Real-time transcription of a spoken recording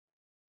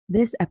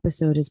This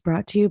episode is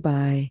brought to you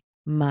by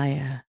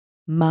Maya,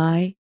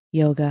 My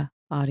Yoga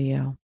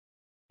Audio,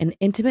 an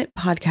intimate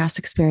podcast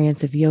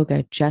experience of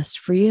yoga just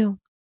for you.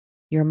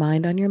 Your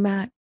mind on your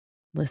mat.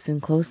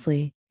 Listen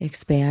closely,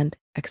 expand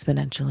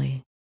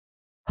exponentially.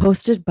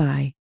 Hosted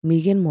by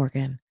Megan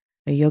Morgan,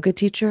 a yoga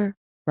teacher,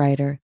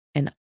 writer,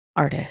 and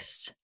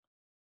artist.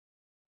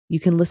 You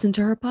can listen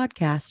to her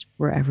podcast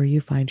wherever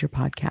you find your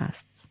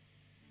podcasts.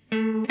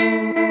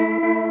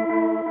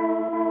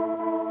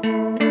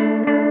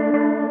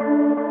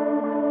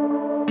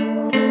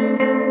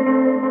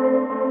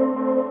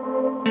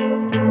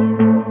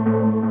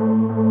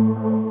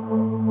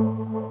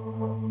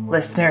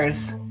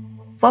 Listeners,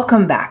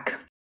 welcome back.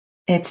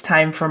 It's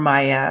time for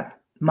my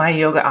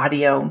yoga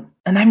audio,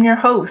 and I'm your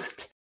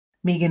host,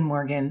 Megan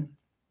Morgan.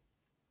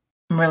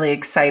 I'm really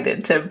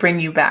excited to bring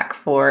you back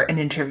for an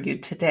interview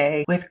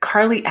today with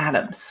Carly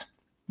Adams.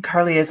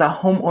 Carly is a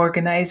home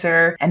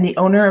organizer and the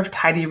owner of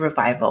Tidy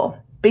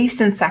Revival, based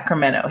in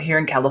Sacramento here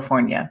in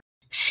California.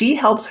 She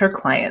helps her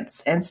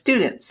clients and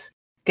students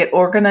get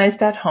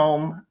organized at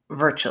home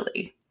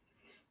virtually.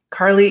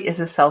 Carly is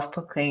a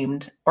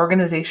self-proclaimed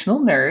organizational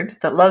nerd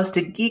that loves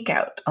to geek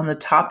out on the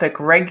topic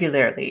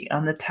regularly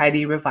on the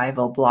Tidy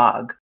Revival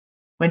blog.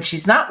 When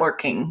she's not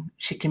working,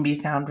 she can be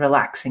found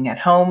relaxing at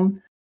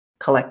home,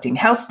 collecting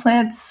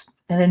houseplants,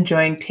 and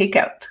enjoying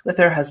takeout with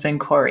her husband,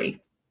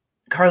 Corey.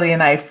 Carly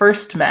and I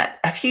first met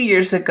a few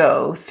years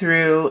ago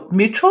through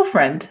mutual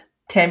friend,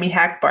 Tammy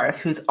Hackbarth,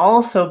 who's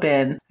also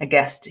been a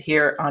guest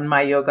here on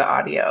My Yoga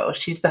Audio.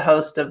 She's the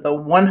host of the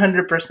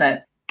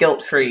 100%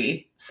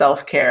 guilt-free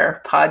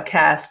self-care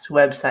podcast,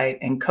 website,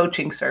 and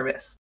coaching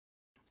service.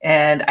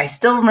 And I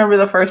still remember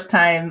the first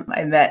time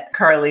I met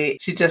Carly.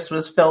 She just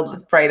was filled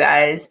with bright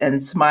eyes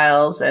and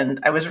smiles, and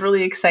I was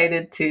really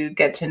excited to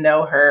get to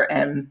know her.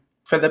 And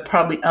for the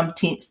probably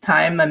umpteenth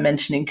time, I'm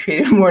mentioning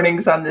Creative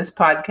Mornings on this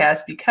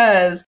podcast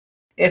because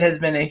it has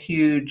been a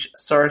huge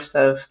source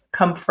of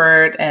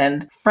comfort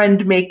and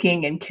friend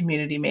making and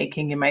community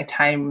making in my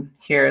time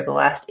here the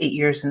last 8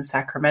 years in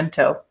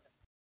Sacramento.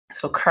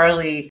 So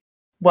Carly,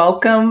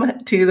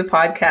 welcome to the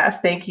podcast.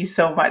 Thank you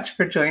so much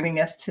for joining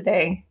us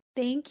today.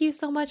 Thank you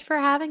so much for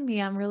having me.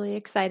 I'm really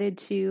excited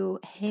to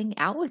hang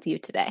out with you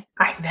today.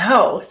 I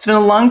know. It's been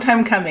a long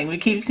time coming. We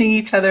keep seeing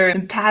each other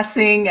in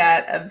passing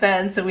at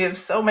events, and we have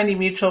so many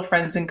mutual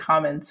friends in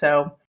common.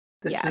 So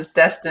this was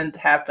destined to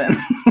happen.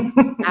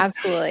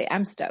 Absolutely.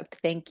 I'm stoked.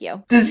 Thank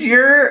you. Does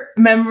your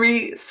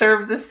memory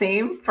serve the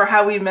same for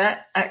how we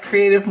met at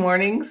Creative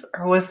Mornings?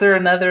 Or was there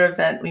another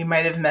event we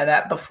might have met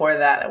at before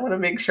that? I want to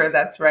make sure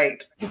that's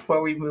right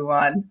before we move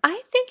on.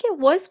 I think it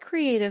was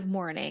Creative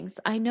Mornings.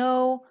 I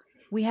know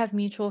we have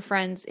mutual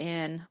friends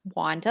in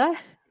Wanda,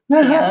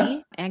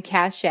 Tammy, and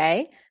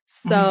Cache.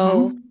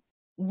 So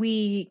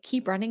we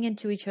keep running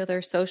into each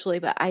other socially,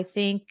 but I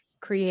think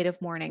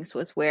Creative Mornings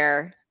was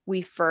where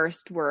we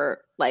first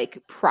were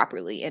like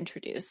properly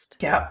introduced.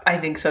 Yeah, I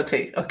think so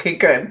too. Okay,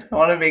 good. I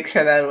want to make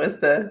sure that it was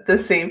the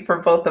same for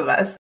both of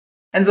us.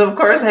 And so, of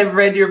course, I've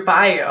read your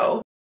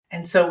bio.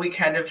 And so we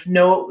kind of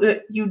know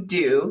what you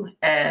do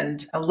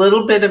and a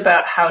little bit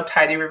about how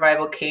Tidy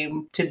Revival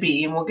came to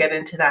be. And we'll get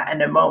into that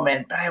in a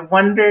moment. But I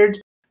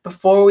wondered,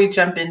 before we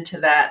jump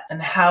into that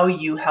and how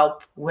you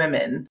help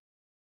women,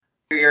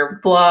 your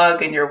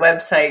blog and your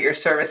website, your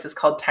service is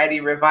called Tidy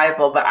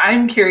Revival, but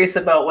I'm curious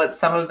about what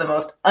some of the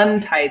most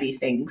untidy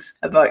things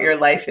about your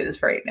life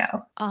is right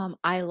now.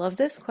 I love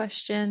this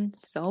question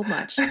so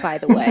much, by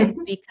the way,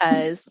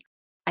 because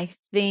I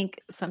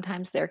think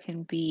sometimes there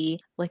can be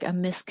like a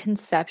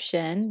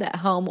misconception that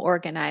home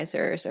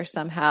organizers are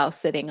somehow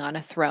sitting on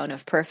a throne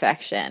of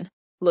perfection,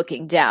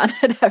 looking down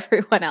at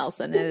everyone else.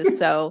 And it is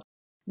so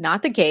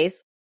not the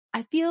case.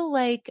 I feel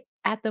like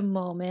at the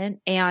moment,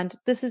 and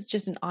this is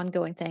just an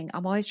ongoing thing,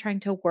 I'm always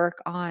trying to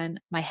work on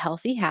my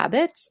healthy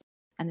habits.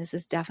 And this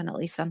is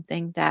definitely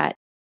something that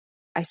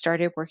I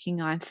started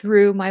working on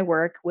through my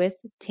work with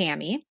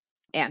Tammy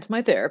and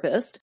my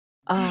therapist.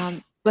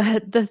 But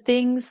the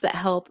things that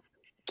help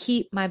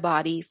keep my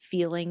body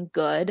feeling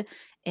good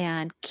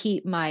and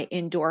keep my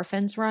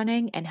endorphins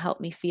running and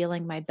help me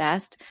feeling my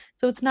best.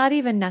 So it's not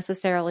even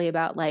necessarily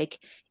about like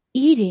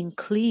eating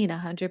clean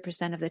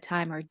 100% of the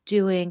time or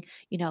doing,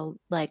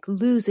 like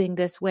losing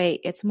this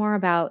weight. It's more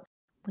about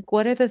like,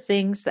 what are the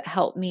things that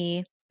help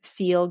me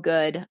feel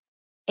good?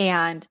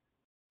 And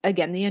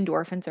again, the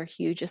endorphins are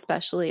huge,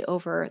 especially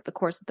over the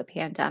course of the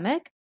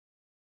pandemic.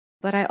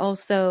 But I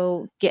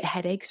also get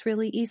headaches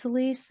really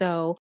easily.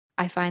 So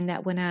I find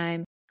that when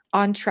I'm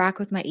on track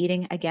with my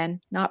eating, again,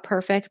 not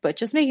perfect, but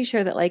just making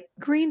sure that like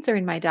greens are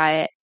in my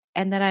diet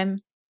and that I'm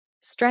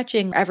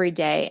stretching every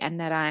day and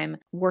that I'm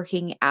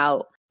working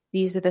out.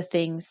 These are the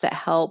things that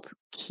help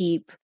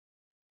keep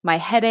my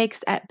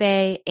headaches at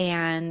bay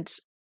and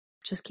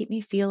just keep me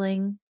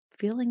feeling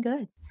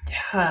good.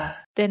 Yeah.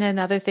 Then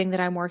another thing that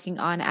I'm working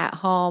on at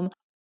home,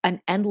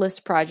 an endless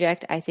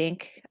project, I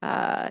think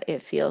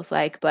it feels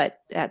like, but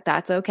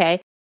that's okay,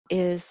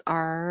 is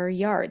our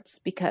yards,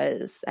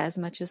 because as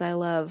much as I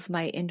love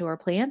my indoor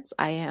plants,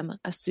 I am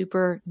a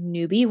super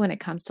newbie when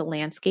it comes to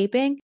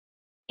landscaping.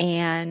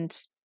 And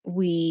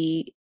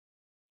we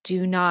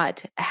do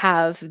not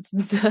have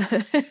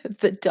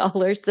the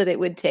dollars that it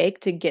would take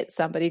to get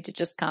somebody to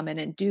just come in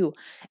and do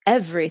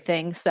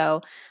everything.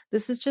 So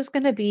this is just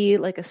going to be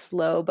like a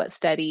slow but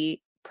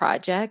steady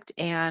project,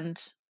 and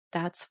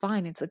that's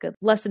fine. It's a good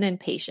lesson in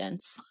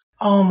patience.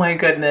 Oh my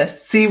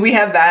goodness. See, we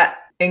have that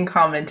in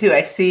common too.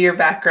 I see your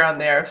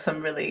background there of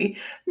some really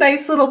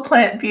nice little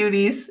plant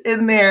beauties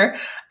in there.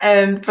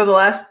 And for the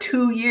last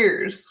 2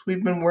 years,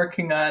 we've been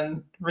working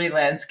on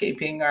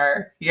re-landscaping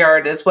our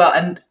yard as well.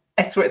 And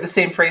I swear the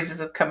same phrases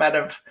have come out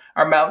of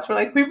our mouths. We're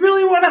like, we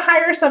really want to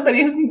hire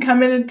somebody who can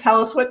come in and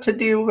tell us what to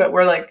do. But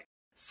we're like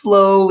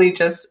slowly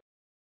just,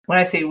 when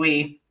I say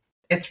we,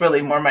 it's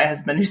really more my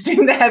husband who's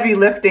doing the heavy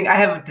lifting. I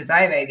have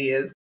design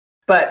ideas,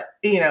 but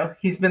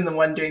he's been the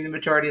one doing the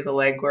majority of the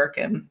legwork,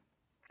 and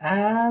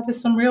that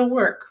is some real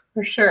work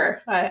for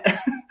sure.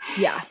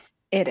 Yeah,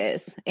 it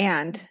is.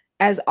 And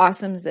as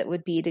awesome as it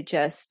would be to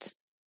just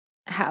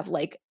have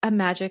like a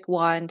magic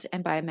wand,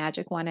 and by a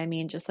magic wand I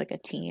mean just like a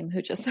team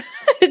who just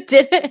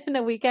did it in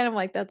a weekend, I'm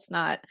like, that's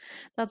not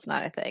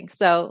a thing.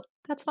 So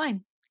that's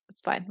fine.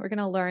 It's fine. We're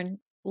gonna learn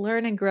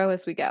and grow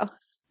as we go.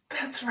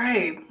 That's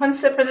right. One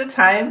step at a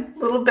time,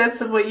 little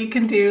bits of what you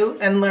can do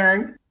and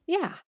learn.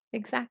 Yeah,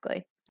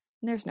 exactly.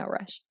 There's no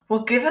rush.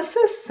 Well, give us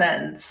a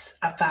sense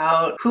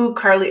about who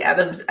Carly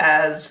Adams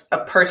as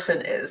a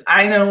person is.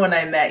 I know when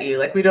I met you,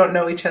 like, we don't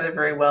know each other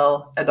very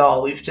well at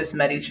all. We've just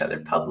met each other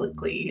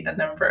publicly a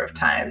number of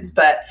times,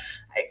 but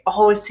I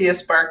always see a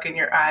spark in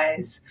your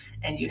eyes,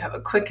 and you have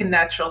a quick and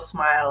natural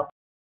smile.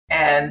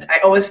 And I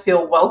always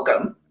feel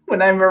welcome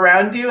when I'm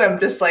around you. I'm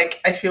just like,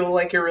 I feel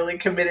like you're really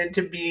committed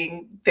to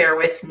being there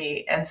with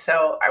me. And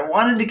so I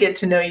wanted to get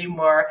to know you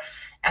more.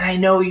 And I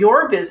know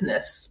your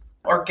business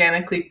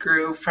organically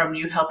grew from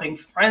you helping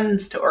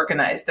friends to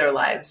organize their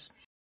lives.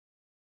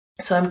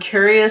 So I'm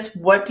curious,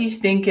 what do you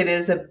think it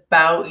is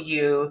about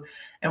you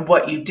and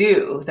what you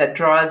do that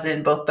draws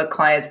in both the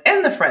clients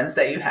and the friends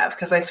that you have?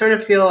 Because I sort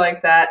of feel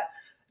like that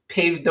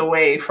paved the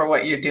way for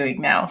what you're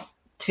doing now,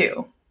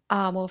 too.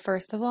 Well,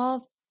 first of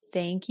all,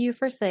 thank you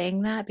for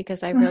saying that,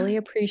 because I really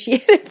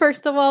appreciate it,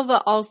 first of all,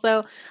 but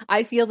also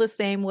I feel the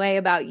same way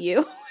about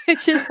you,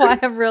 which is why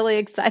I'm really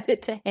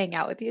excited to hang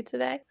out with you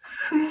today.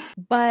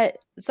 But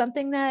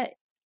something that,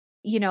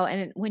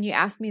 and when you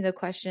asked me the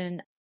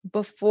question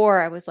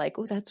before, I was like,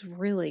 oh, that's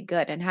really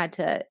good, and had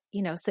to,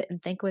 sit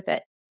and think with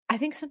it. I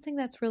think something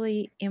that's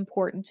really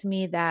important to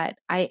me that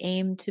I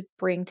aim to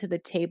bring to the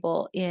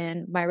table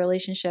in my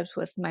relationships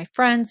with my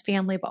friends,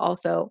 family, but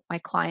also my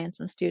clients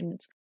and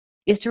students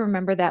is to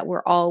remember that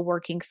we're all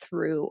working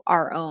through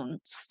our own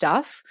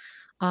stuff.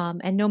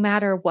 And no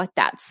matter what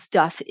that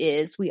stuff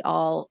is, we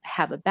all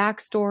have a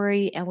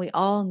backstory and we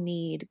all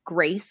need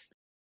grace.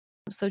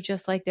 So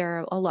just like there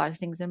are a lot of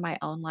things in my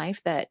own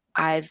life that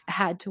I've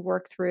had to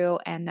work through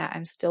and that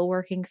I'm still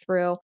working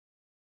through,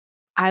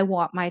 I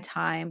want my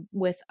time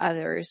with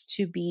others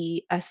to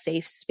be a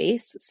safe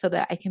space so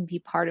that I can be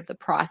part of the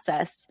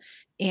process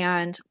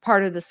and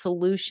part of the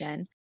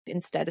solution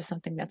instead of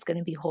something that's going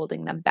to be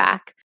holding them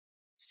back.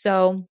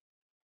 So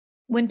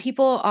when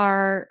people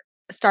are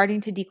starting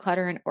to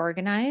declutter and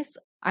organize,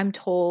 I'm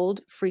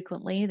told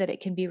frequently that it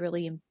can be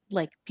really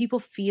like people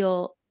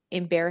feel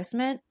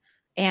embarrassment,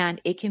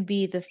 and it can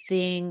be the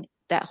thing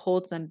that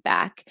holds them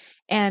back.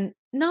 And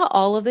not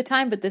all of the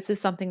time, but this is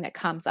something that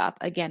comes up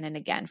again and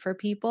again for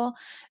people.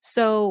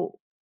 So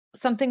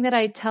something that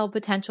I tell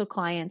potential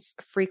clients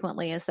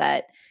frequently is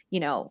that,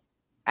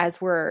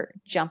 as we're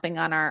jumping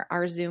on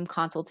our Zoom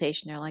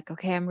consultation, they're like,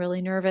 okay, I'm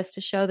really nervous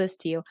to show this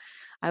to you.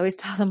 I always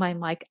tell them,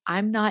 I'm like,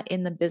 I'm not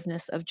in the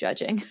business of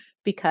judging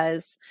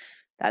because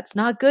that's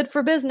not good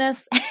for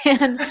business.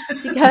 And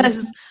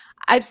because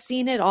I've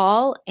seen it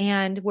all,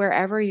 and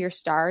wherever you're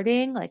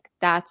starting, like,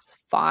 that's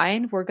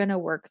fine. We're going to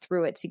work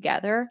through it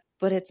together,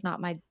 but it's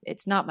not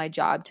my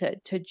job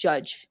to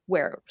judge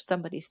where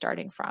somebody's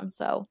starting from.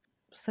 So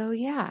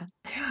yeah.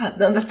 Yeah,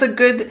 that's a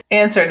good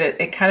answer. And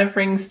it kind of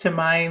brings to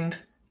mind,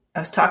 I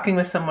was talking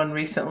with someone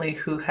recently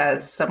who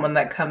has someone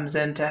that comes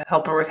in to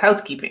help her with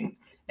housekeeping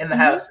in the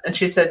house. And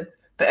she said,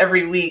 but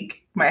every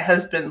week my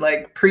husband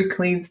like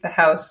pre-cleans the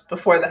house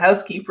before the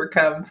housekeeper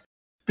comes,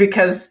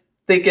 because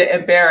they get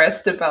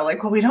embarrassed about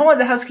like, well, we don't want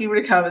the housekeeper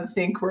to come and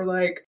think we're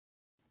like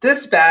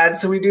this bad.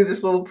 So we do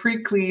this little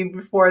pre-clean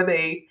before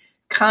they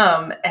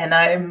come. And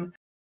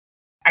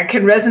I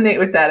can resonate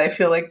with that. I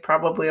feel like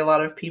probably a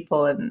lot of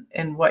people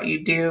in what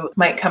you do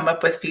might come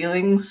up with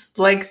feelings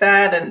like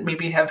that, and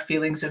maybe have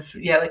feelings of,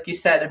 yeah, like you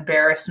said,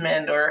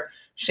 embarrassment or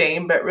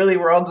shame, but really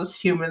we're all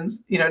just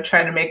humans,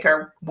 trying to make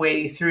our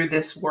way through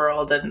this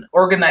world and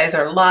organize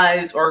our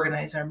lives,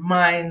 organize our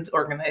minds,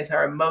 organize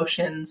our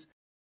emotions.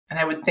 And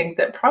I would think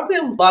that probably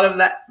a lot of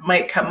that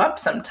might come up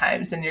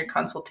sometimes in your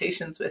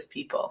consultations with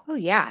people. Oh,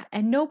 yeah.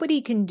 And nobody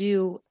can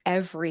do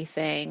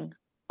everything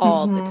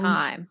all the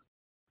time.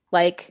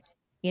 Like,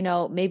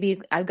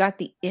 maybe I've got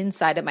the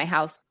inside of my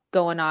house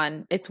going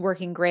on. It's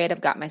working great.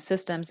 I've got my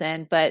systems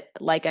in. But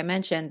like I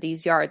mentioned,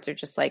 these yards are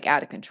just like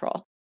out of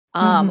control.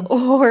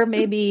 Or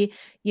maybe,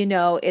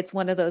 it's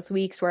one of those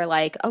weeks where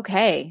like,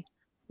 okay,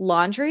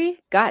 laundry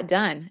got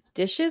done,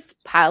 dishes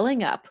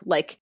piling up,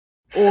 like,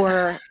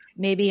 or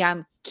maybe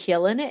I'm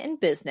killing it in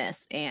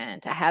business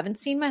and I haven't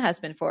seen my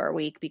husband for a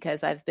week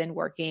because I've been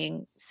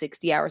working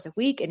 60 hours a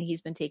week and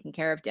he's been taking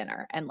care of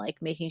dinner and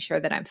like making sure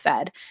that I'm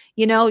fed.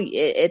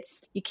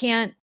 It's you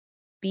can't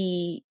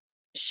be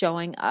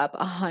showing up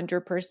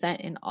 100%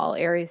 in all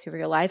areas of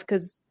your life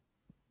because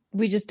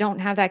we just don't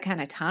have that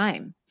kind of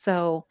time.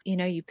 So,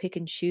 you pick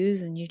and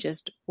choose and you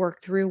just work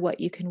through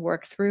what you can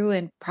work through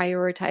and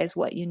prioritize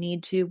what you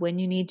need to when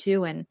you need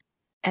to. And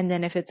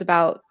then if it's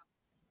about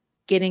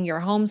getting your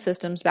home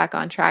systems back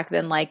on track,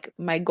 then like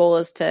my goal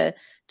is to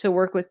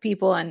work with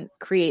people and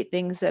create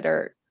things that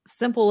are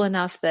simple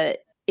enough that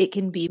it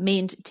can be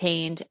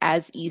maintained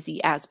as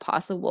easy as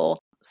possible.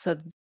 So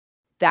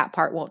that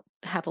part won't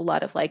have a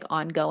lot of like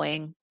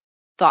ongoing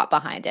thought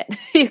behind it.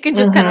 You can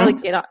just kind of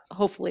like get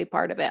hopefully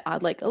part of it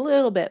on like a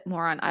little bit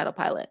more on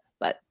autopilot,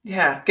 but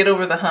yeah, get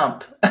over the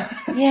hump.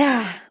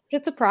 Yeah,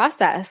 it's a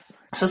process.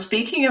 So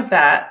speaking of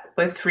that,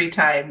 with free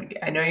time,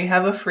 I know you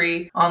have a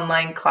free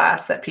online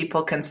class that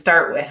people can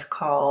start with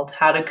called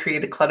How to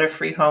Create a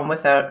Clutter-Free Home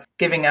Without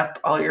Giving Up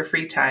All Your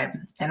Free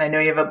Time. And I know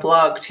you have a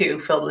blog too,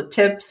 filled with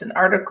tips and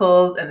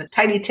articles and the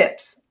Tiny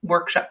Tips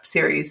workshop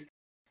series.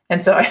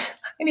 And so I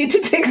need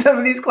to take some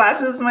of these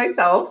classes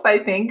myself, I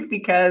think,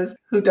 because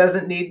who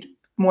doesn't need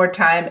more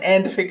time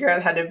and to figure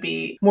out how to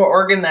be more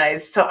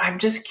organized. So I'm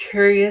just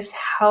curious,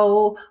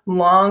 how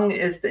long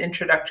is the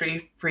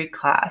introductory free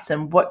class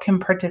and what can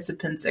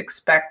participants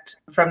expect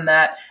from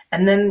that?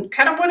 And then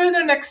kind of what are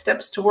their next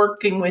steps to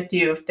working with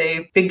you if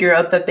they figure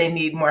out that they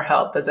need more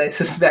help, as I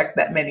suspect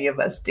that many of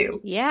us do?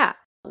 Yeah.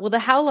 Well, the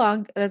how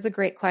long, that's a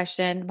great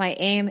question. My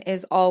aim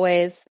is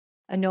always,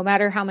 no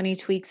matter how many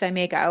tweaks I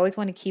make, I always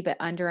want to keep it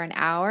under an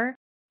hour.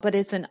 But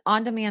it's an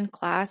on-demand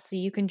class, so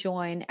you can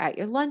join at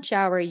your lunch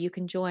hour, you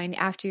can join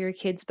after your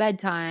kid's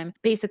bedtime,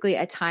 basically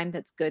a time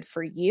that's good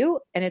for you,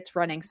 and it's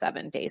running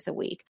 7 days a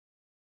week.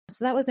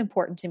 So that was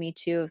important to me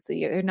too, so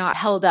you're not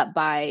held up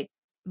by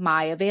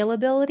my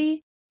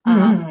availability.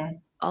 A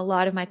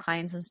lot of my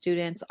clients and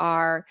students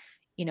are,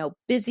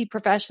 busy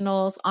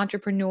professionals,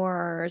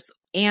 entrepreneurs,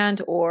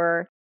 and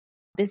or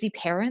busy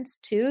parents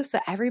too. So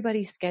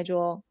everybody's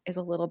schedule is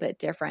a little bit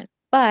different.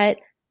 But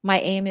my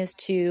aim is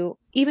to,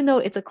 even though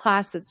it's a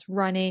class that's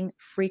running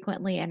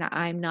frequently and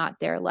I'm not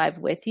there live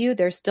with you,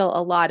 there's still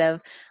a lot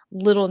of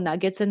little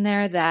nuggets in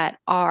there that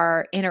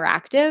are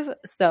interactive.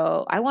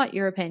 So I want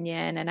your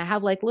opinion, and I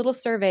have like little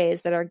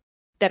surveys that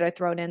are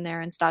thrown in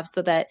there and stuff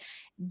so that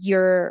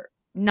you're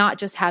not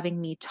just having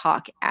me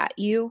talk at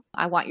you.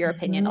 I want your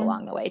opinion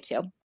along the way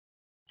too.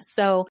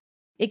 So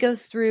it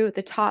goes through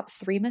the top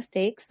 3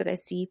 mistakes that I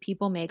see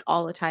people make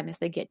all the time as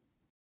they get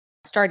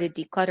started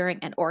decluttering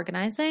and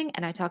organizing,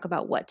 and I talk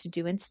about what to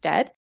do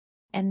instead.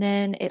 And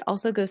then it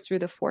also goes through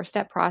the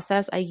 4-step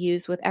process I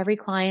use with every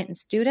client and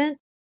student,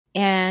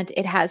 and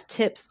it has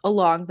tips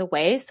along the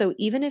way. So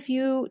even if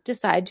you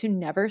decide to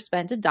never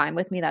spend a dime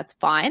with me, that's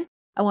fine.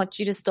 I want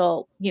you to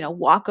still,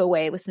 walk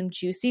away with some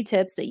juicy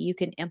tips that you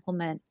can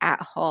implement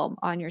at home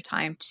on your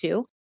time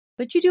too.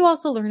 But you do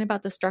also learn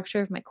about the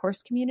structure of my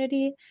course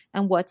community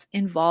and what's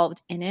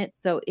involved in it.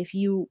 So if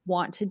you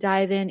want to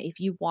dive in, if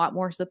you want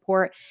more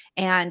support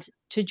and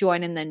to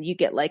join, and then you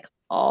get like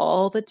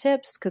all the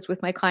tips, because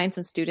with my clients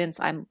and students,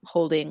 I'm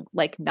holding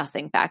like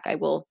nothing back.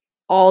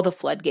 All the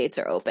floodgates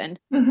are open.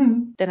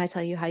 Then I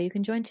tell you how you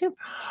can join too.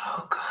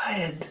 Oh,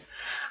 good.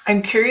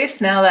 I'm curious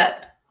now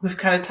that we've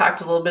kind of talked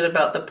a little bit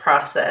about the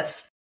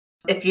process.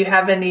 If you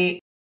have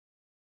any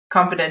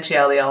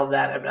confidentiality, all of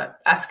that, I'm not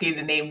asking you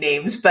to name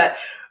names, but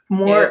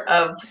more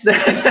of the,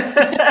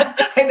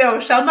 I know,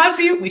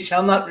 we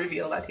shall not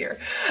reveal that here.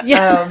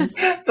 Yeah.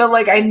 But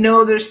like, I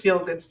know there's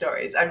feel-good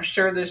stories. I'm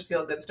sure there's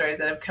feel-good stories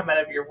that have come out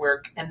of your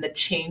work and the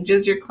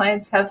changes your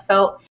clients have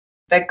felt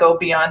that go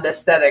beyond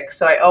aesthetics.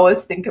 So I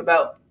always think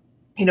about,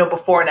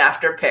 before and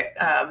after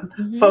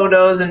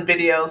photos and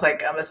videos.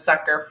 Like, I'm a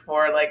sucker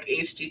for like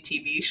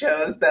HGTV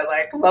shows that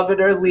like love it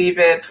or leave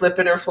it, flip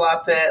it or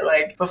flop it,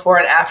 like before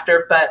and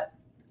after. But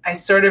I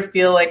sort of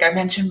feel like I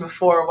mentioned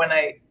before, when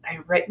I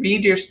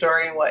read your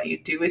story and what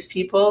you do with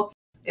people,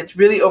 it's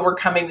really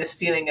overcoming this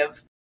feeling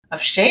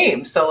of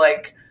shame. So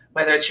like,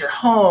 whether it's your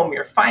home,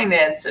 your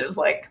finances,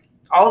 like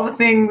all the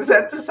things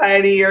that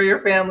society or your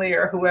family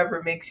or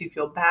whoever makes you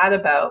feel bad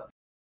about,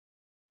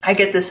 I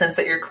get the sense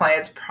that your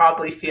clients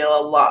probably feel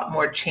a lot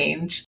more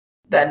change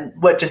than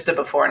what just a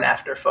before and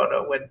after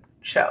photo would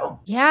show.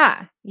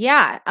 Yeah.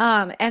 Yeah.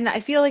 And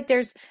I feel like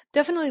there's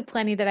definitely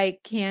plenty that I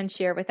can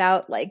share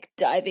without like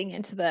diving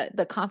into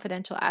the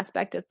confidential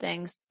aspect of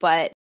things.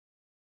 But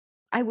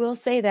I will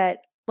say that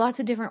lots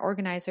of different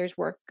organizers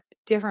work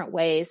different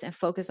ways and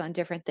focus on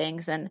different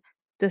things. And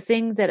the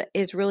thing that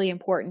is really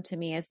important to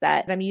me is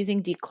that I'm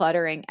using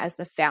decluttering as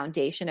the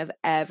foundation of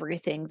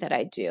everything that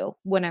I do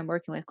when I'm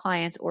working with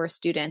clients or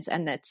students.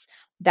 And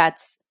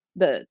that's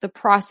the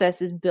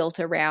process is built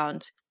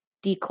around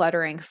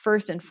decluttering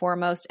first and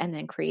foremost, and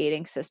then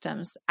creating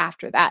systems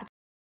after that.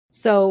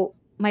 So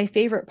my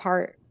favorite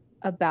part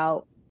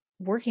about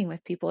working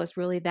with people is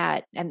really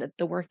that. And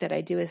the work that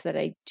I do is that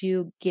I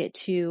do get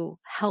to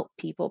help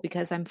people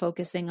because I'm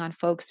focusing on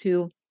folks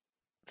who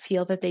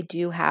feel that they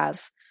do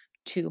have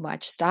too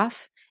much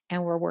stuff.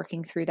 And we're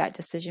working through that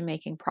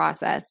decision-making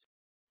process.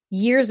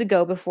 Years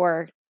ago,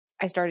 before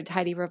I started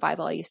Tidy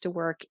Revival, I used to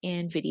work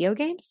in video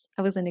games.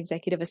 I was an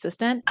executive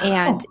assistant,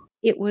 and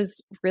it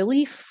was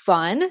really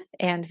fun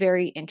and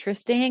very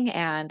interesting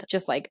and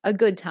just like a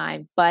good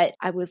time. But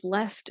I was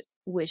left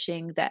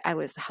wishing that I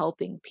was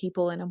helping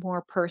people in a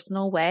more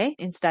personal way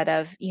instead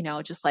of,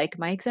 just like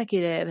my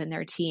executive and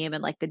their team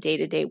and like the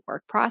day-to-day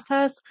work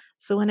process.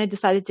 So when I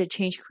decided to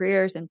change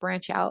careers and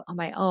branch out on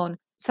my own,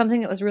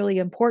 something that was really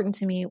important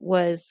to me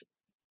was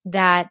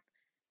that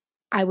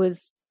I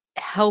was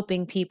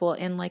helping people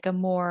in like a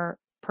more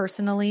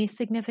personally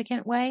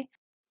significant way.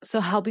 So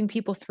helping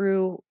people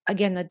through,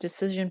 again, the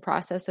decision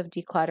process of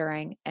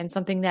decluttering, and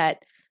something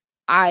that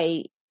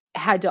I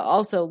had to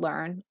also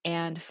learn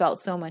and felt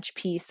so much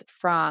peace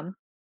from.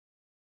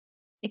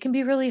 It can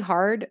be really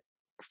hard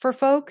for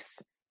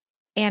folks,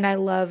 and I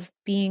love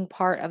being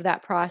part of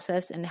that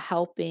process and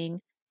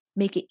helping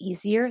make it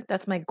easier.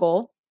 That's my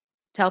goal.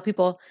 Tell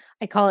people,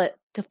 I call it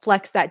to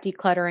flex that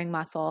decluttering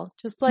muscle,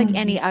 just like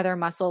any other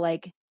muscle.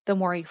 Like the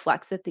more you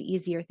flex it, the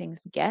easier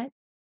things get.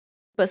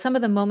 But some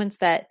of the moments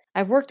that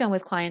I've worked on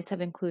with clients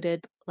have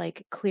included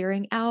like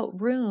clearing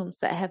out rooms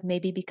that have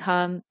maybe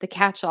become the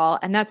catch-all.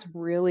 And that's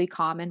really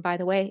common, by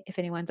the way, if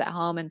anyone's at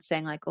home and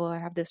saying like, oh, I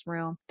have this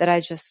room that I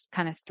just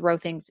kind of throw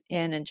things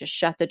in and just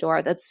shut the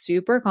door. That's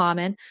super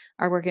common.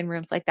 I work in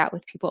rooms like that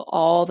with people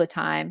all the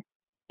time.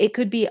 It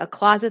could be a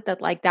closet that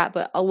like that,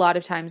 but a lot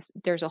of times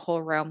there's a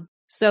whole room.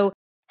 So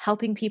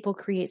helping people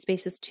create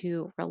spaces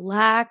to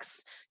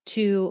relax,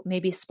 to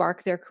maybe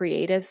spark their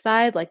creative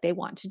side, like they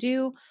want to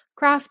do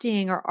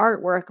crafting or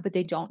artwork, but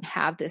they don't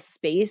have this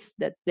space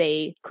that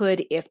they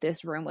could if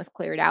this room was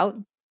cleared out.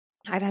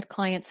 I've had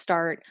clients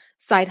start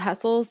side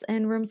hustles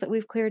in rooms that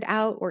we've cleared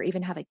out, or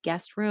even have a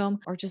guest room,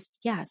 or just,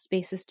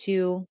 spaces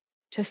to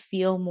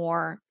feel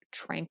more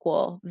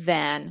tranquil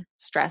than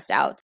stressed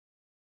out.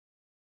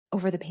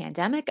 Over the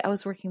pandemic, I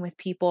was working with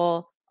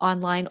people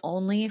online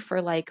only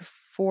for like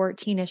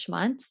 14-ish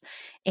months.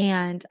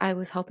 And I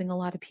was helping a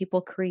lot of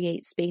people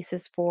create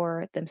spaces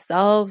for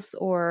themselves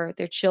or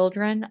their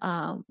children,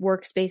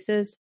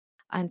 workspaces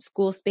and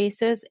school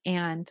spaces.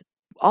 And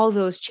all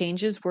those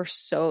changes were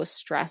so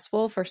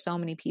stressful for so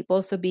many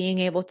people. So being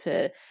able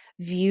to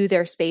view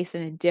their space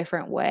in a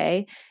different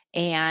way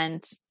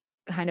and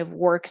kind of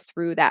work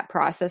through that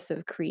process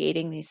of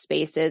creating these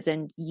spaces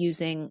and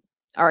using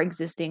our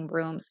existing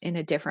rooms in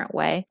a different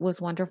way was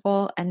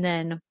wonderful. And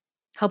then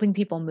helping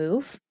people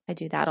move. I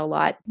do that a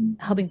lot,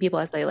 helping people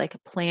as they like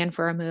plan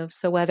for a move.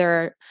 So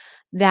whether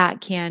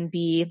that can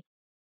be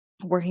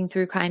working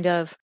through kind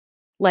of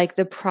like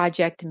the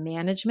project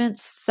management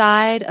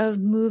side of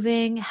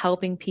moving,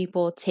 helping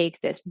people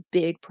take this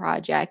big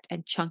project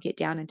and chunk it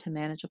down into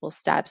manageable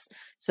steps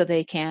so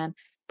they can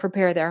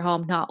prepare their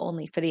home not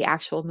only for the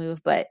actual move,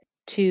 but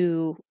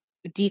to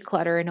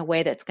declutter in a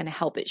way that's going to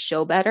help it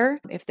show better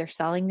if they're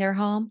selling their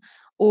home.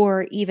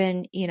 Or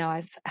even,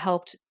 I've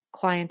helped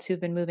clients who've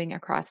been moving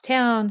across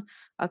town,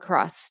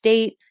 across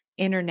state,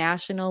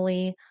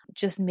 internationally,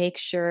 just make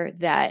sure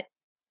that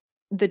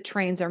the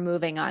trains are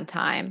moving on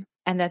time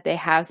and that they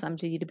have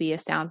somebody to be a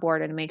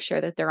soundboard and make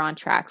sure that they're on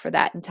track for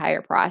that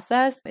entire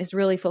process is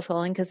really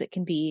fulfilling, because it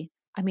can be,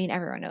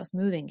 everyone knows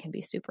moving can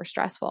be super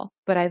stressful,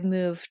 but I've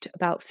moved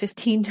about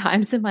 15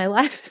 times in my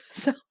life.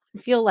 So I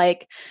feel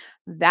like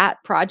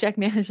that project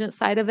management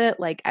side of it,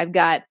 like I've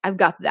got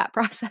that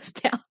process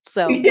down.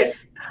 So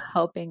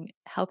helping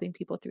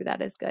people through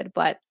that is good.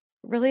 But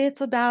really it's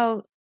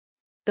about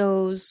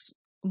those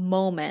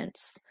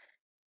moments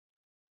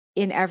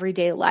in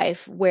everyday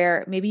life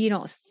where maybe you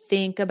don't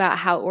think about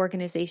how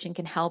organization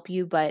can help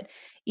you, but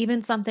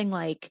even something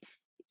like,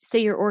 say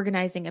you're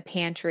organizing a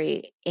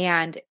pantry,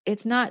 and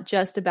it's not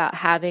just about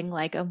having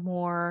like a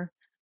more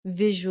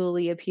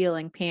visually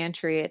appealing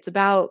pantry. It's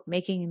about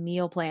making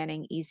meal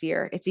planning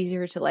easier. It's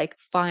easier to like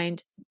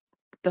find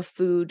the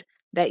food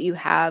that you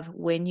have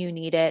when you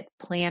need it,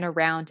 plan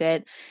around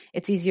it.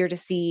 It's easier to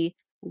see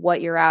what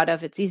you're out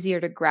of. It's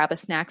easier to grab a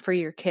snack for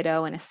your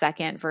kiddo in a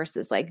second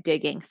versus like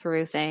digging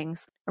through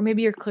things. Or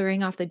maybe you're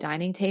clearing off the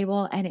dining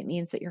table and it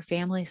means that your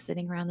family is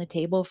sitting around the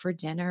table for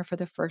dinner for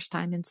the first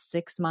time in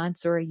 6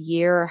 months or a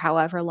year or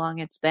however long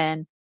it's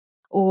been.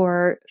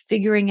 Or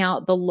figuring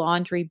out the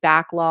laundry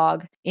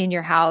backlog in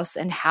your house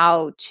and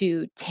how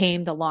to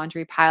tame the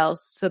laundry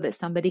piles so that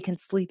somebody can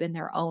sleep in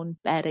their own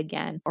bed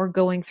again, or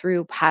going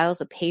through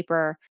piles of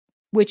paper,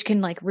 which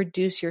can like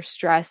reduce your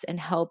stress and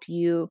help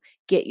you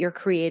get your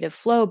creative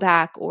flow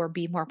back or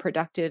be more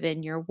productive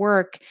in your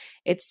work.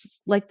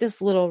 It's like this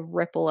little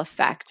ripple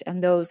effect.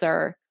 And those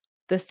are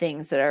the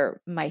things that are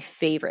my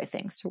favorite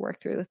things to work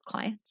through with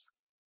clients.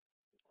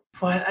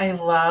 What I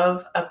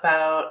love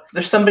about,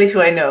 there's somebody who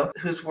I know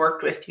who's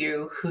worked with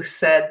you who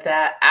said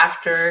that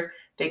after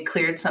they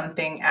cleared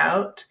something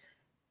out,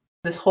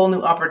 this whole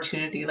new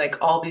opportunity,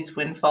 like all these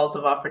windfalls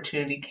of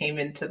opportunity came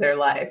into their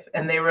life.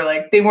 And they were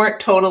like, they weren't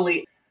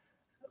totally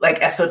like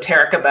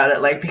esoteric about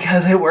it. Like,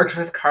 because I worked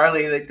with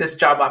Carly, like this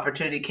job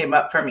opportunity came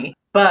up for me.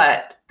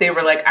 But they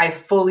were like, I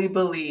fully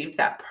believe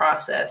that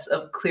process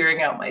of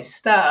clearing out my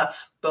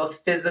stuff,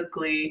 both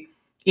physically,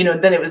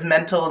 then it was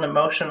mental and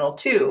emotional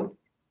too.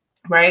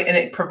 Right. And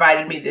it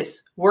provided me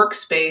this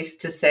workspace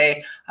to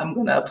say, I'm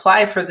going to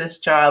apply for this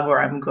job, or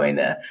I'm going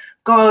to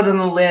go out on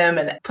a limb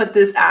and put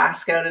this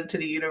ask out into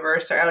the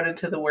universe or out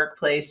into the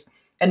workplace.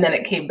 And then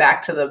it came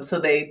back to them. So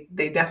they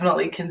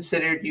definitely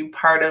considered you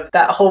part of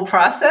that whole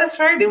process,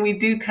 right? And we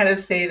do kind of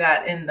say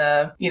that in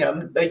the,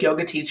 a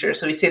yoga teacher.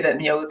 So we say that in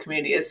the yoga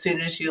community, as soon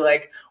as you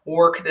like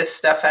work this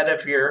stuff out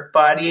of your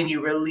body and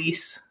you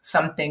release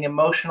something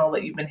emotional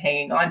that you've been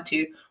hanging on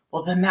to,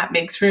 well, then that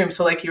makes room.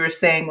 So like you were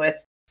saying with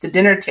the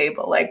dinner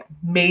table, like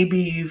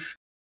maybe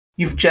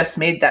you've just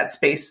made that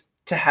space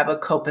to have a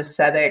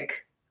copacetic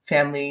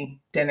family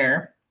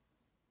dinner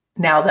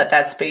now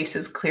that space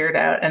is cleared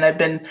out. And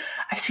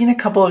I've seen a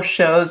couple of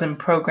shows and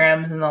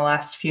programs in the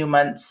last few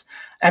months.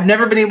 I've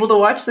never been able to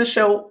watch the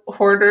show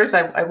Hoarders.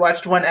 I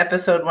watched one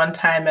episode one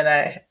time,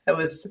 and it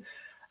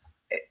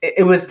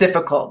was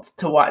difficult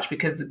to watch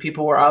because the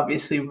people were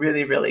obviously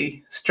really,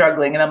 really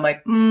struggling. And I'm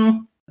like,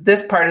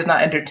 this part is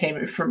not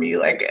entertainment for me,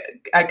 like,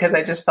 because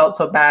I just felt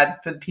so bad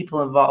for the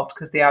people involved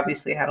because they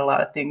obviously had a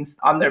lot of things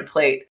on their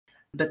plate.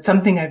 But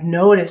something I've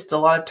noticed a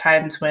lot of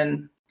times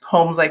when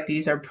homes like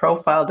these are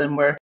profiled and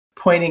we're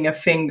pointing a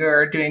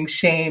finger or doing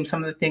shame,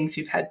 some of the things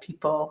you've had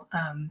people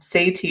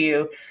say to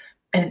you,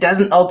 and it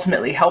doesn't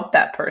ultimately help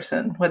that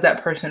person. What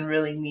that person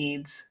really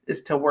needs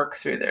is to work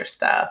through their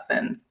stuff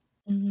and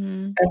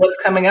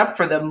what's coming up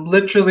for them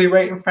literally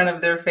right in front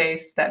of their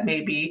face that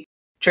may be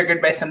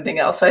triggered by something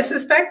else. So I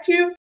suspect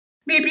you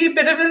may be a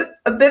bit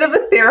of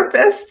a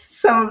therapist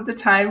some of the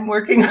time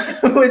working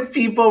with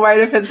people, right?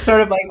 If it's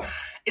sort of like,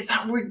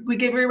 we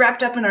get very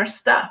wrapped up in our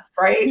stuff,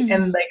 right?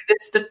 And like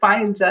this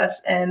defines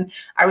us, and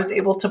I was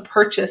able to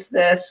purchase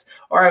this,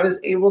 or I was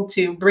able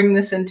to bring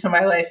this into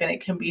my life, and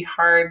it can be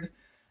hard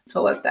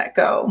to let that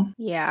go.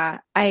 Yeah.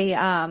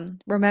 I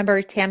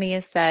remember Tammy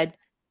has said,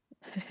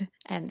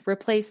 and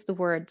replace the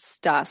word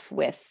stuff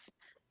with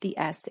the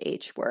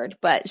SH word,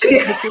 but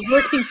she's like,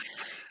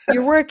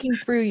 you're working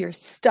through your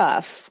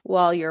stuff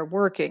while you're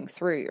working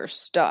through your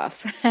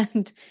stuff.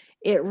 And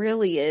it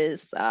really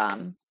is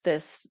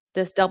this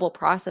double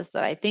process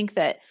that I think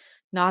that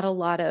not a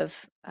lot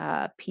of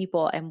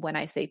people, and when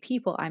I say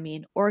people, I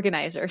mean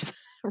organizers,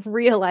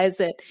 realize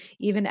it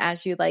even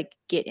as you like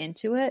get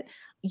into it.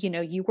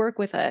 You work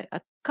with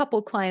a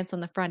couple clients on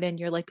the front end,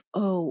 you're like,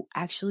 oh,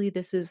 actually,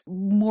 this is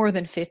more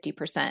than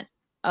 50%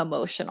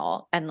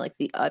 emotional, and like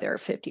the other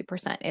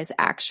 50% is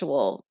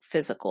actual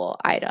physical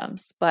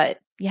items. But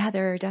yeah,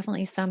 there are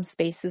definitely some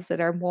spaces that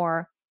are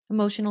more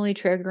emotionally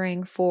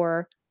triggering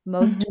for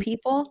most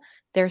people.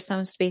 There are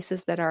some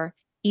spaces that are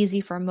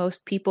easy for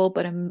most people,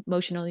 but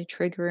emotionally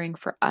triggering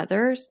for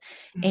others.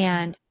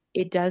 And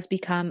it does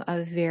become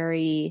a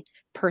very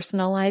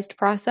personalized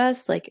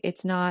process. Like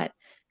it's not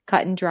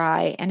cut and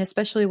dry. And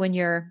especially when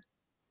you're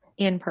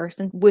in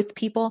person with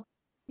people,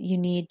 you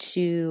need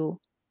to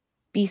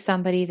be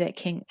somebody that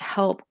can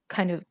help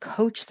kind of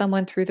coach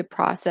someone through the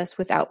process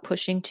without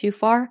pushing too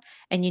far.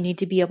 And you need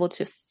to be able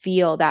to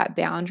feel that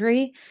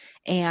boundary.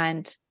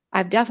 And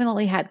I've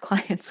definitely had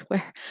clients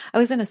where I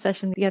was in a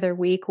session the other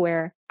week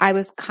where I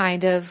was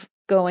kind of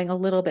going a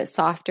little bit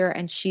softer,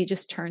 and she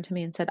just turned to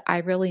me and said, I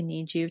really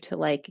need you to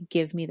like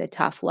give me the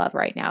tough love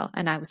right now.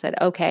 And I said,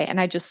 okay. And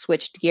I just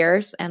switched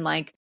gears and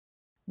like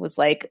was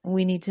like,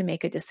 we need to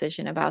make a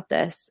decision about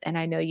this. And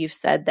I know you've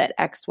said that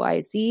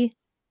XYZ,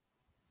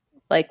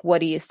 like,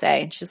 what do you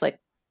say? And she's like,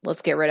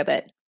 let's get rid of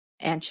it.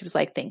 And she was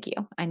like, thank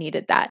you. I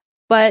needed that.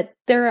 But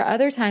there are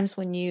other times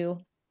when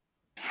you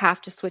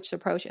have to switch the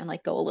approach and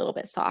like go a little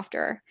bit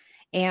softer.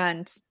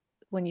 And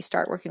when you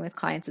start working with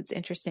clients, it's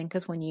interesting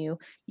because when you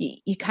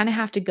kind of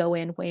have to go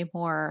in way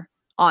more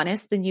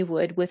honest than you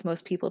would with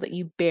most people that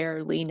you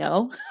barely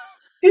know.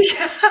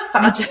 Yeah.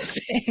 You just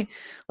say,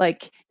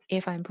 like,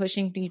 if I'm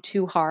pushing you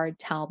too hard,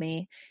 tell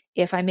me.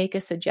 If I make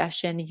a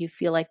suggestion and you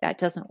feel like that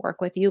doesn't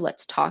work with you,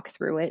 let's talk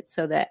through it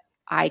so that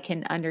I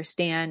can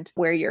understand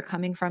where you're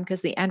coming from,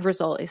 because the end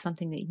result is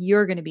something that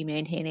you're going to be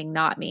maintaining,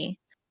 not me.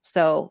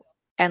 So,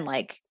 and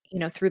like,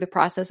 through the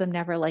process, I'm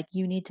never like,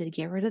 you need to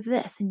get rid of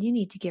this and you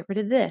need to get rid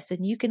of this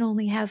and you can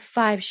only have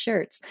 5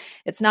 shirts.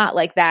 It's not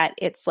like that.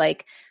 It's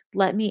like,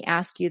 let me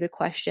ask you the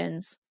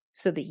questions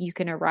so that you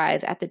can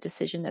arrive at the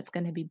decision that's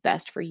going to be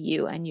best for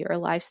you and your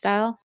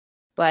lifestyle.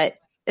 But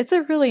it's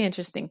a really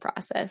interesting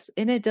process,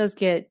 and it does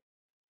get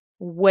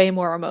way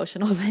more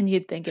emotional than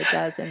you'd think it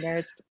does.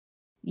 And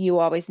you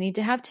always need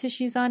to have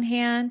tissues on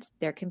hand.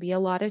 There can be a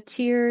lot of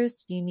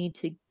tears. You need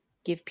to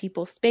give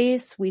people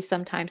space. We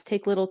sometimes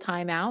take little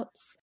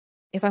timeouts.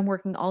 If I'm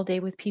working all day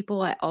with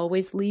people, I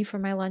always leave for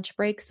my lunch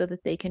break so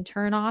that they can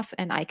turn off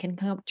and I can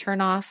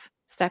turn off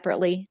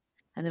separately.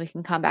 And then we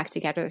can come back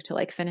together to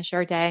like finish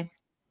our day.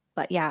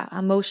 But yeah,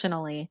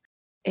 emotionally,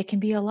 it can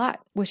be a lot,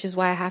 which is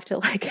why I have to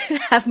like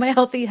have my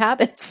healthy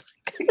habits.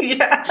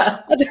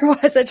 Yeah.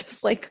 Otherwise, I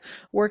just like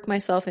work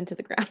myself into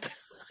the ground.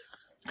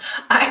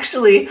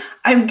 Actually,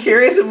 I'm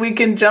curious if we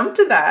can jump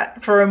to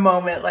that for a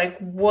moment. Like,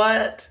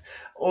 what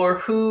or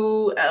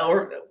who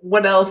or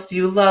what else do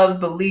you love,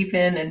 believe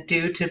in, and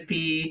do to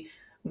be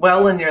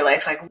well in your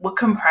life? Like, what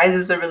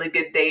comprises a really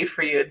good day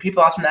for you? And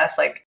people often ask,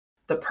 like,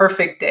 the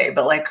perfect day,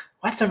 but like,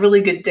 what's a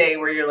really good day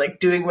where you're like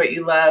doing what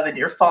you love and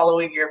you're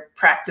following your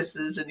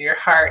practices and your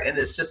heart, and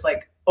it's just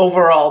like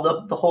overall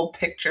the whole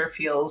picture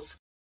feels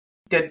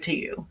good to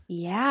you?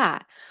 Yeah.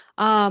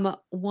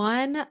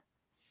 One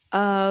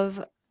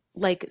of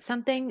like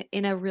something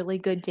in a really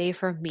good day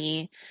for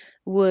me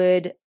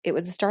would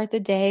start the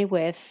day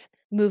with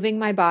moving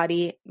my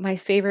body. My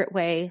favorite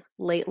way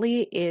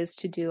lately is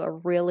to do a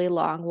really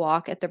long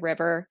walk at the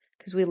river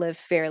because we live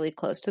fairly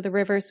close to the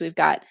river. So we've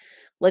got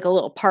like a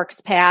little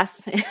parks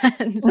pass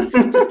and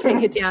just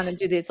take it down and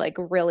do these like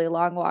really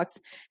long walks.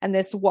 And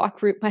this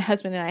walk route my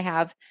husband and I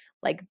have,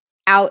 like,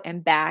 out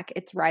and back,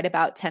 it's right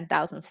about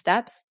 10,000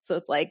 steps. So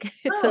it's like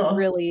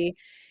Oh,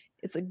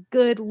 it's a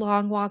good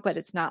long walk, but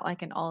it's not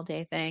like an all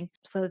day thing.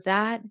 So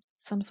that,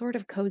 some sort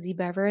of cozy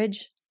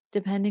beverage,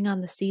 depending on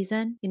the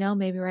season,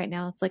 maybe right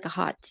now it's like a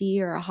hot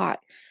tea or a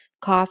hot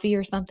coffee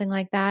or something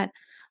like that.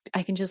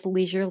 I can just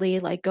leisurely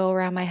like go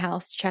around my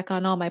house, check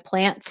on all my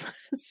plants,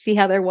 see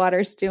how their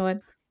water's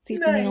doing, see if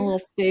they need a little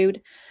nice.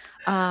 food,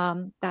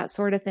 that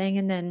sort of thing.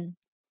 And then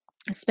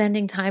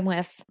spending time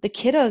with the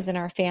kiddos in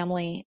our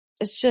family.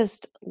 It's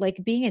just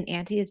like being an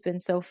auntie has been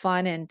so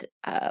fun. And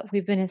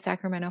we've been in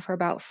Sacramento for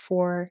about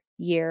 4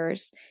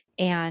 years.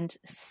 And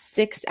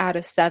 6 out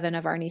of 7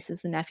 of our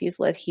nieces and nephews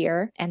live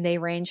here. And they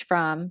range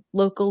from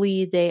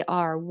locally, they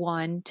are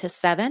 1 to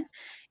 7.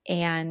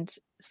 And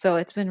so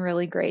it's been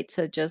really great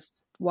to just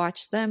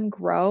watch them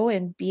grow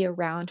and be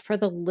around for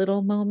the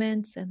little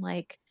moments and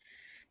like,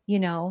 you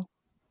know,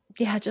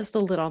 yeah, just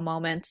the little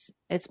moments.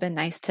 It's been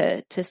nice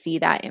to see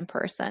that in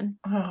person.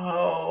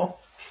 Oh,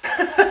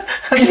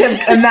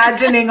 I'm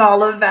imagining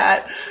all of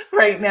that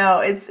right now.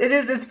 It's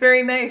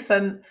very nice,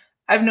 and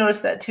I've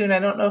noticed that too. And I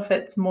don't know if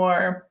it's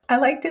more. I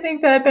like to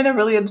think that I've been a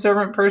really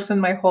observant person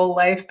my whole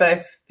life, but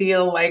I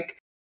feel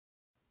like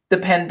the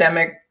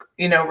pandemic,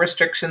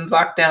 restrictions,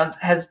 lockdowns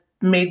has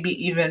made me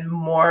even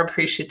more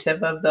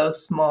appreciative of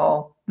those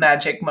small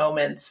magic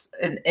moments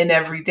in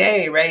every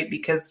day, right?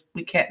 Because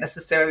we can't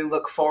necessarily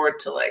look forward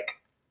to like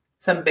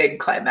some big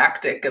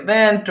climactic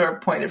event or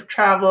point of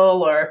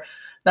travel, or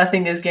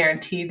nothing is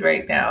guaranteed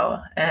right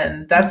now.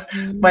 And that's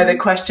why the Mhm.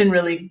 question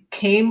really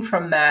came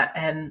from that.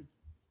 And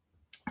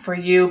for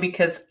you,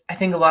 because I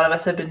think a lot of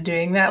us have been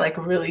doing that, like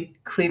really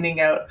cleaning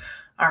out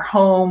our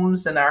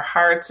homes and our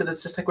hearts. And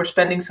it's just like we're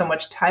spending so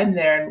much time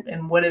there.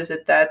 And what is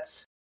it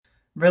that's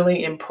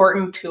really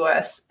important to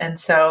us? And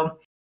so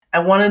I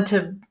wanted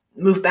to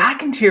move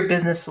back into your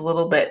business a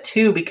little bit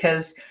too,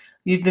 because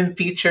you've been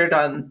featured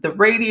on the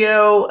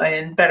radio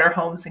in Better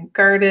Homes and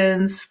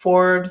Gardens,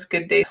 Forbes,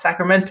 Good Day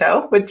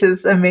Sacramento, which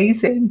is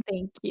amazing.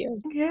 Thank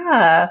you.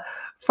 Yeah.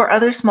 For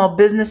other small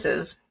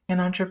businesses and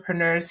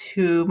entrepreneurs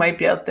who might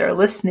be out there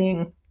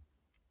listening,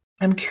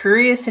 I'm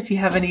curious if you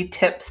have any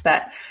tips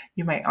that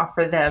you might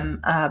offer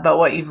them about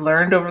what you've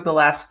learned over the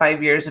last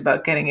 5 years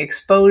about getting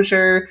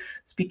exposure,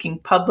 speaking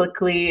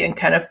publicly, and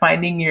kind of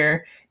finding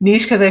your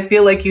niche. Because I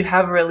feel like you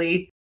have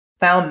really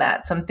found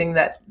that something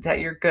that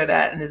you're good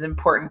at and is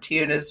important to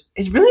you, and is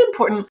really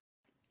important.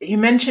 You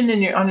mentioned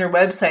on your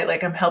website,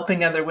 like, I'm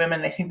helping other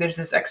women. I think there's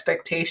this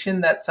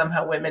expectation that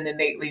somehow women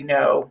innately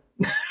know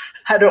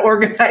how to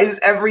organize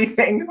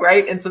everything,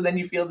 right? And so then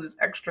you feel this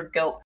extra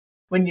guilt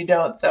when you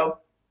don't. So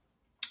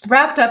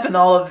wrapped up in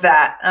all of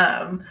that,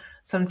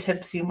 some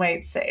tips you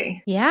might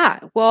say. Yeah.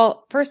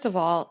 Well, first of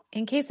all,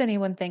 in case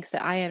anyone thinks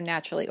that I am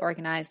naturally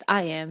organized,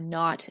 I am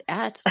not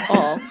at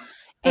all.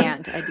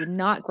 And I did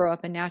not grow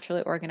up a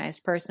naturally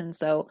organized person.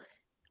 So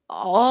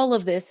all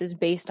of this is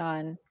based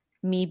on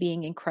me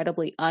being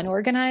incredibly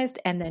unorganized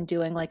and then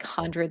doing like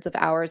hundreds of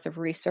hours of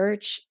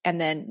research. And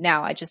then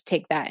now I just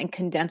take that and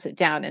condense it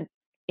down and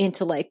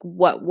into like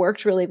what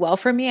worked really well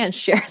for me and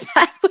share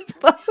that with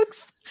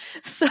folks.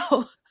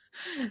 So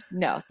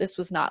no, this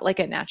was not like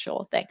a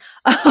natural thing.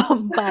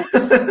 But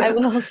I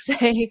will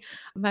say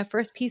my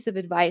first piece of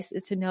advice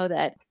is to know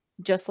that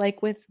just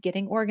like with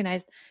getting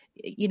organized,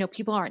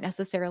 people aren't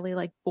necessarily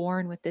like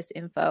born with this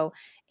info.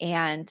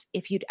 And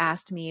if you'd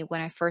asked me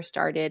when I first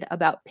started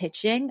about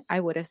pitching, I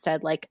would have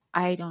said like,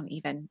 I don't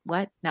even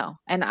what? No.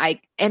 And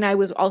I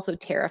was also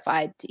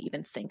terrified to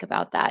even think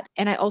about that.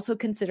 And I also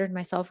considered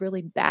myself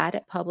really bad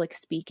at public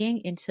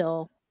speaking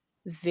until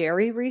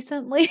very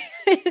recently.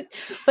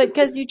 But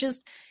because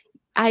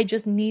I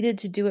just needed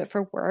to do it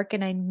for work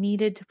and I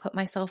needed to put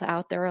myself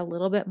out there a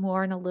little bit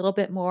more and a little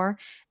bit more.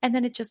 And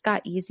then it just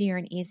got easier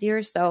and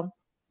easier. So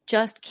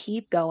just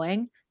keep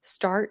going,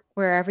 start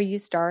wherever you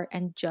start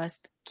and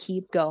just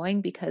keep going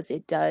because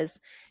it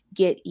does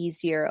get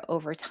easier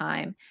over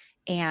time.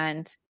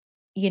 And,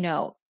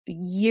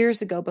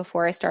 years ago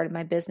before I started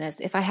my business,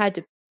 if I had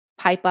to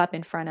pipe up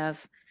in front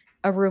of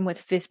a room with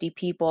 50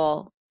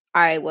 people,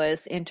 I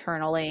was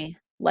internally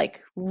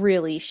like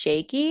really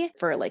shaky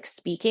for like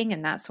speaking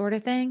and that sort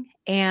of thing.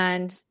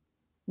 And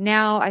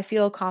now I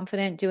feel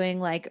confident doing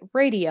like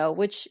radio,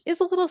 which is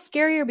a little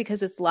scarier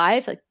because it's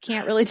live. I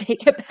can't really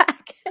take it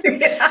back.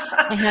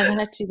 I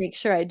have to make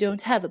sure I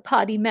don't have a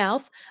potty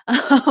mouth.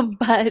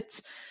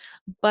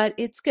 But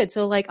it's good.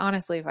 So like,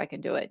 honestly, if I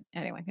can do it,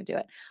 anyone can do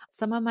it.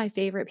 Some of my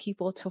favorite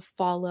people to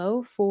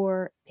follow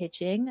for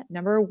pitching.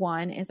 Number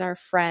one is our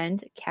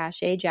friend,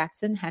 Cache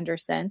Jackson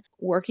Henderson.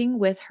 Working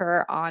with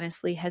her,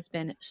 honestly, has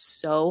been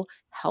so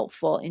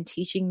helpful in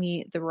teaching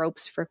me the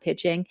ropes for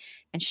pitching.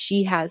 And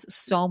she has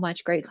so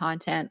much great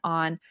content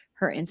on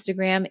her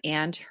Instagram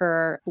and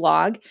her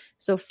blog.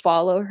 So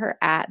follow her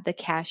at the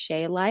Cache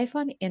Life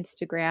on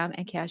Instagram,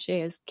 and Cache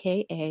is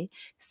Kachet.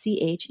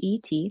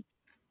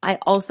 I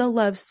also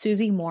love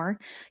Susie Moore.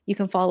 You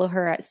can follow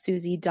her at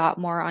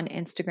susie.moore on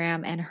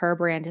Instagram, and her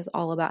brand is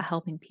all about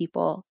helping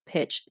people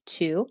pitch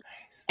too.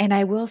 Nice. And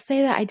I will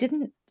say that I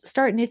didn't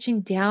start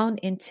niching down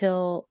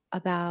until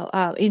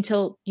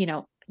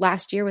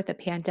last year with the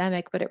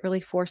pandemic, but it really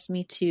forced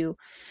me to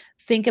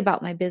think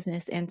about my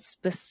business and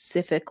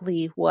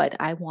specifically what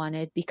I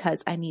wanted,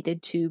 because I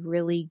needed to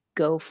really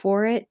go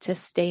for it to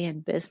stay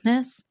in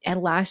business.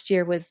 And last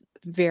year was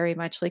very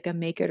much like a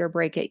make it or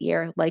break it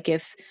year. Like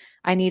if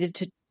I needed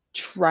to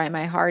try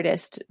my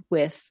hardest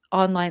with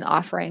online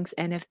offerings,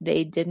 and if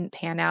they didn't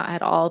pan out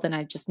at all, then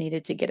I just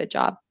needed to get a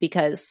job,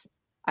 because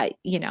I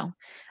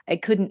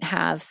couldn't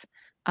have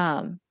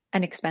an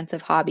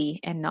expensive hobby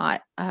and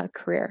not a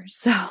career.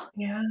 So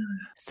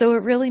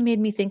it really made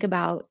me think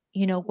about,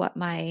 what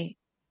my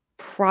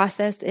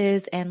process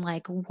is and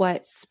like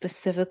what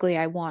specifically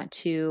I want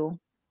to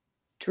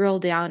drill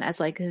down as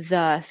like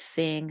the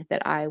thing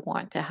that I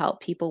want to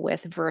help people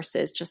with,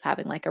 versus just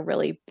having like a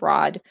really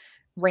broad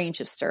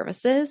range of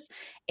services.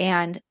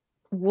 And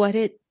what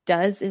it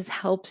does is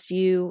helps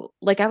you,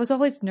 like I was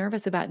always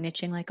nervous about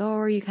niching, like, oh,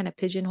 are you kind of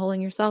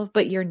pigeonholing yourself?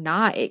 But you're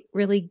not. It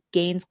really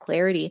gains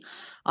clarity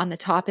on the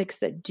topics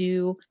that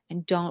do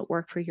and don't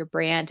work for your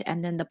brand,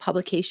 and then the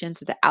publications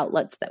or the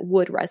outlets that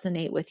would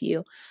resonate with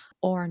you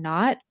or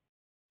not.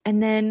 And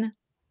then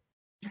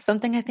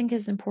something I think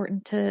is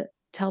important to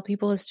tell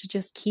people is to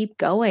just keep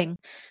going.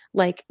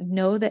 Like,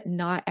 know that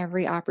not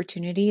every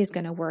opportunity is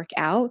going to work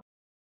out.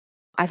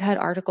 I've had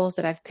articles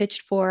that I've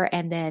pitched for,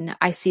 and then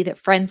I see that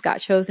friends got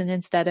chosen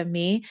instead of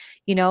me.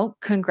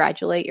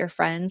 Congratulate your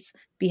friends,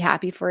 be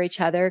happy for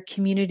each other.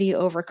 Community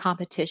over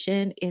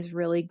competition is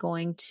really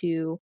going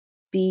to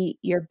be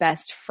your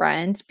best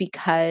friend,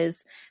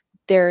 because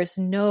there's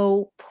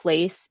no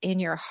place in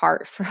your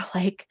heart for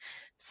like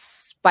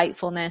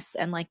spitefulness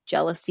and like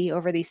jealousy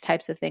over these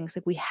types of things.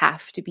 Like, we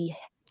have to be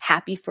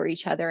happy for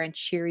each other and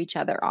cheer each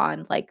other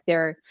on. Like,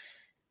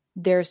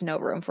 there's no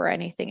room for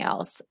anything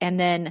else. And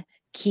then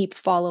keep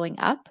following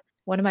up.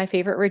 One of my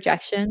favorite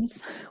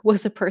rejections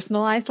was a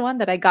personalized one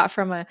that I got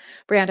from a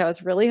brand I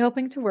was really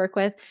hoping to work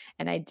with,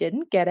 and I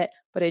didn't get it,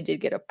 but I did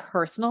get a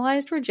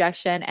personalized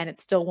rejection, and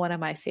it's still one of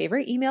my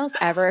favorite emails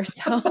ever.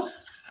 So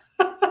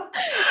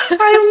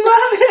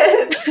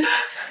I love it.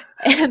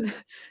 And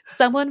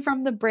someone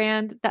from the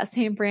brand, that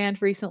same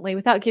brand, recently,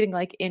 without getting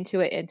like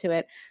into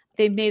it,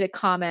 they made a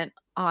comment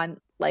on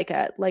like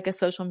a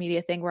social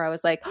media thing where I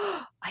was like,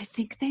 oh, I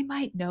think they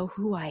might know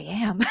who I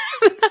am.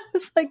 And I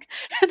was like,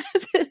 and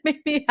it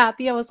made me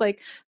happy. I was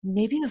like,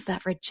 maybe it was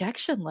that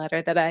rejection letter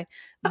that I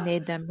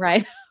made them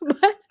write.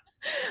 But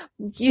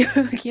you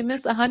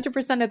miss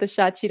 100% of the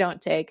shots you don't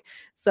take.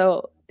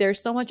 So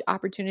there's so much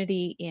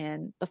opportunity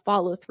in the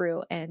follow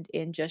through and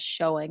in just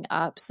showing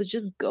up. So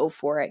just go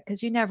for it,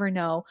 because you never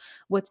know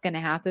what's going to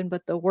happen.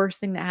 But the worst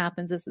thing that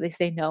happens is they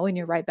say no and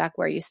you're right back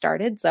where you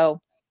started.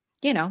 So,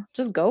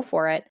 just go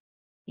for it.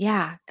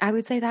 Yeah, I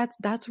would say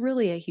that's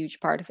really a huge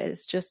part of it,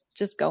 is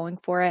just going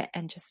for it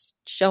and just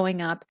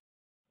showing up.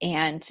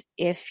 And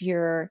if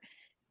you're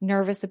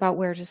nervous about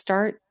where to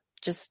start,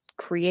 just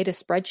create a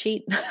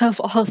spreadsheet of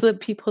all the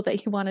people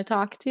that you want to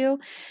talk to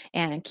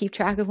and keep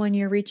track of when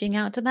you're reaching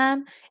out to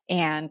them,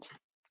 and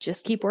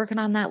just keep working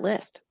on that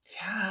list.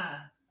 Yeah.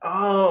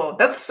 Oh,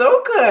 that's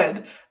so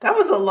good. That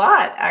was a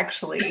lot,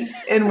 actually,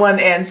 in one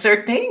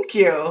answer. Thank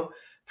you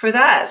for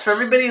that. For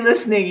everybody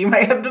listening, you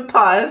might have to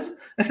pause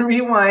and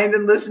rewind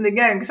and listen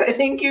again, because I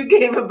think you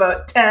gave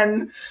about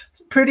 10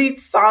 pretty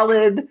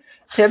solid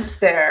tips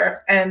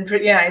there. And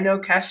I know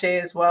Cache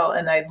as well.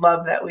 And I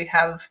love that we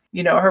have,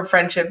 her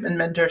friendship and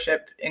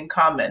mentorship in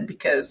common,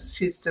 because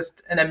she's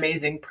just an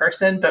amazing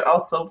person, but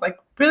also like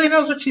really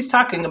knows what she's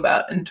talking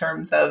about in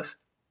terms of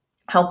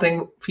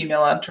helping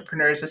female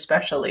entrepreneurs,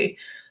 especially,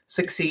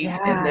 succeed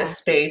in this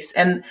space.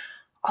 And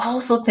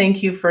also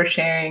thank you for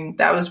sharing.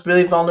 That was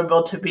really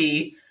vulnerable to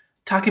be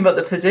talking about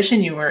the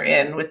position you were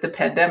in with the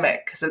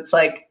pandemic, because it's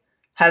like,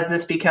 has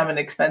this become an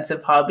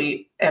expensive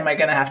hobby? Am I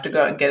going to have to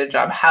go out and get a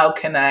job? How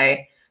can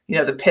I,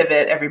 the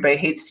pivot? Everybody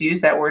hates to use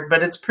that word,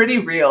 but it's pretty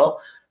real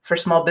for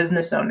small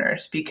business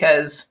owners,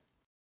 because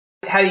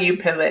how do you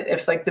pivot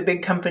if like the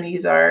big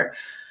companies are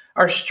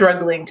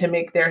struggling to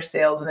make their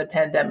sales in a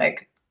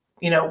pandemic?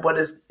 What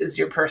is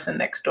your person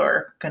next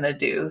door going to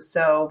do?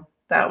 So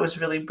that was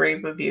really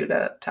brave of you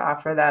to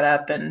offer that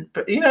up.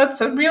 But it's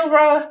a real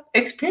raw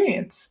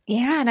experience.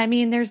 Yeah, and I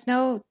mean there's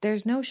no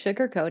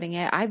sugarcoating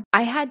it.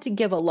 I had to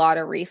give a lot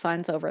of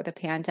refunds over the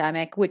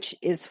pandemic, which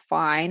is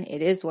fine.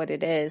 It is what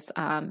it is.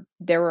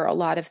 There were a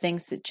lot of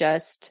things that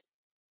just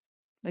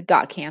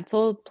got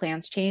canceled,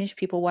 plans changed,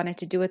 people wanted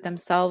to do it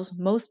themselves.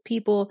 Most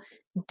people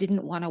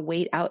didn't want to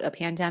wait out a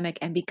pandemic,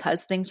 and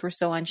because things were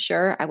so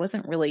unsure, I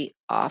wasn't really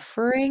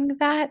offering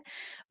that.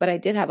 But I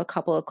did have a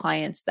couple of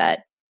clients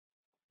that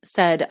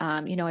said,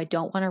 I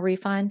don't want a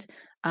refund.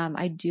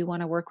 I do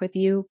want to work with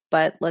you,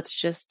 but let's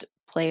just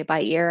play it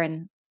by ear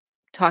and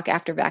talk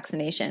after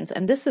vaccinations.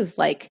 And this is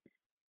like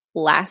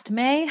last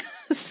May.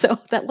 So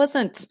that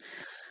wasn't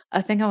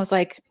a thing. I was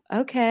like,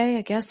 okay,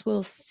 I guess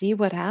we'll see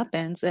what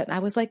happens. And I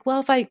was like,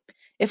 well,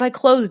 if I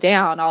close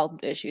down, I'll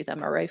issue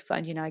them a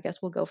refund. I guess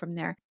we'll go from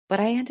there. But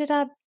I ended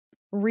up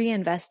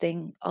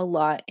reinvesting a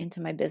lot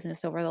into my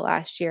business over the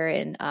last year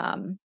in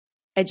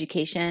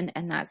education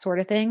and that sort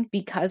of thing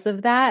because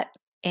of that.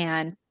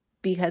 And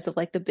because of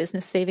like the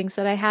business savings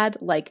that I had,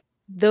 like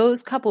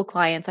those couple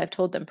clients, I've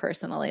told them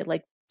personally,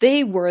 like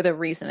they were the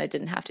reason I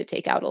didn't have to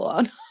take out a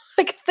loan.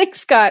 Like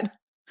things got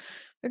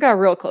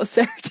real close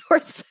there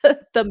towards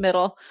the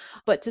middle.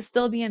 But to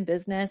still be in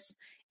business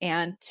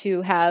and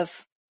to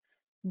have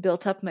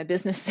built up my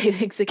business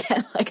savings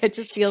again, like I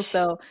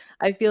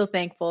feel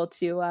thankful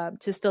to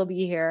still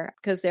be here,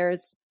 because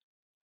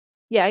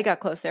I got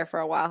close there for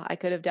a while. It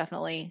could have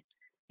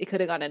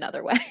gone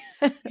another way.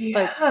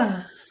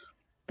 Yeah.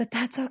 But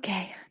that's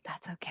okay.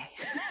 That's okay.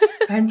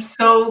 I'm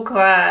so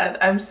glad.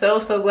 I'm so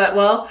glad.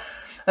 Well,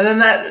 and then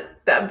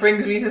that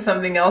brings me to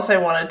something else I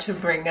wanted to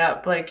bring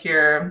up, like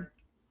you're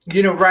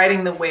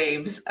riding the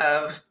waves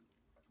of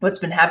what's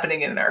been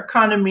happening in our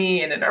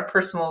economy and in our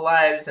personal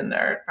lives and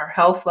our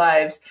health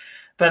lives.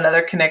 But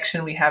another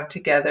connection we have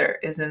together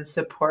is in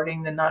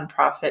supporting the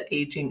nonprofit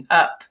Aging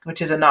Up,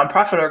 which is a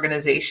nonprofit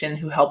organization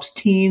who helps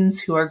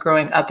teens who are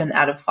growing up and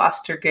out of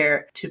foster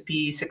care to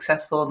be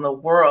successful in the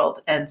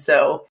world. And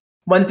so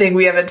one thing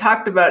we haven't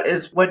talked about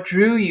is what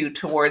drew you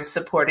towards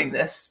supporting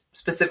this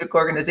specific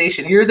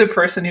organization. You're the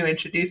person who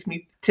introduced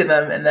me to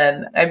them, and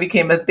then I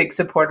became a big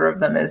supporter of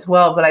them as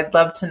well. But I'd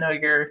love to know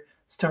your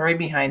story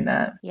behind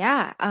that.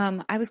 Yeah.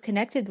 I was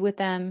connected with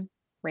them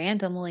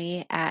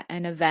randomly at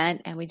an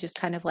event, and we just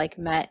kind of like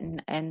met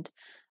and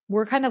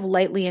we're kind of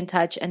lightly in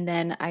touch. And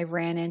then I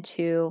ran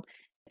into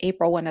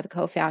April, one of the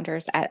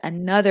co-founders, at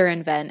another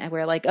event, and we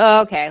are like,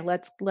 oh, okay,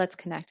 let's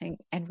connect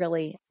and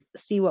really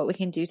see what we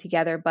can do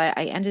together. But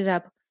I ended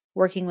up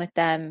working with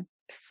them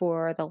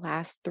for the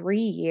last 3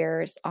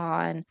 years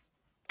on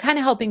kind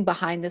of helping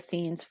behind the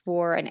scenes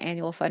for an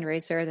annual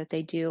fundraiser that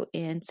they do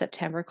in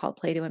September called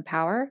Play to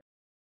Empower.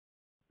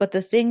 But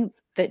the thing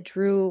that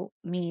drew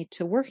me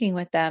to working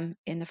with them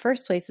in the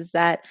first place is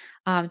that,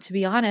 to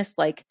be honest,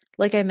 like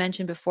I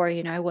mentioned before,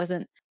 I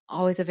wasn't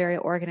always a very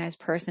organized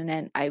person,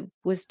 and I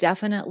was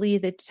definitely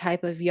the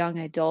type of young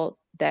adult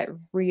that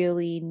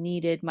really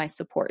needed my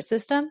support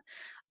system.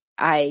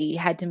 I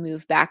had to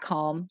move back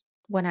home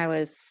when I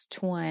was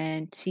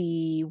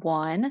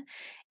 21,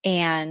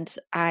 and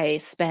I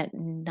spent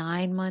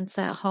 9 months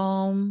at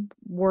home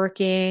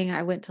working.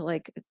 I went to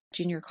like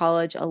junior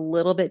college a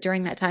little bit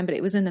during that time, but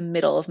it was in the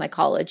middle of my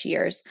college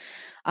years.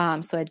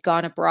 So I'd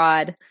gone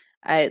abroad.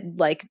 I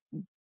like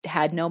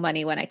had no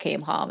money when I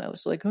came home. I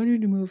was like, I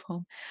need to move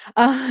home.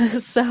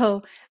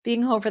 So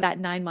being home for that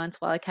 9 months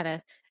while I kind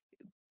of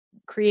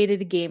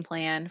created a game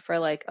plan for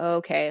like, oh,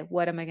 okay,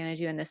 what am I going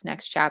to do in this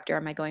next chapter?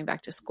 Am I going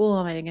back to school?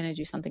 Am I going to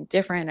do something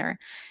different?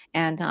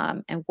 And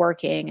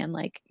working and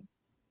like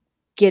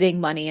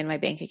getting money in my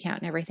bank account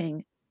and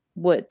everything.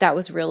 That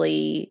was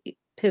really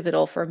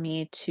pivotal for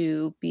me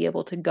to be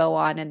able to go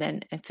on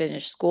and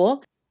finish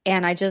school.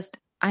 And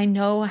I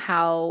know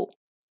how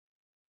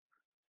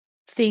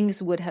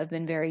things would have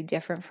been very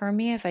different for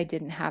me if I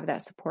didn't have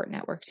that support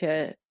network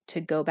to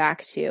go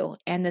back to.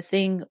 And the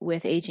thing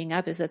with Aging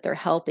Up is that they're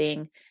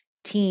helping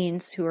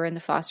teens who are in the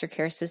foster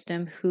care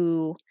system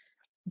who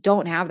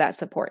don't have that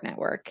support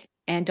network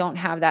and don't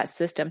have that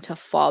system to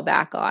fall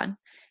back on.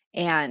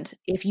 And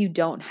if you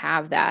don't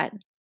have that,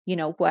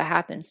 what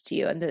happens to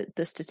you? And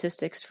the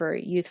statistics for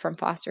youth from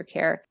foster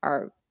care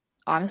are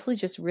honestly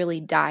just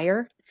really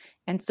dire.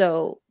 And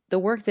so the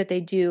work that they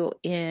do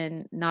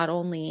in not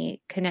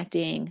only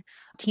connecting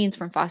teens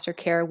from foster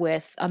care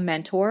with a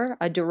mentor,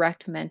 a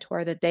direct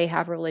mentor that they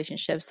have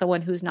relationships,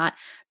 someone who's not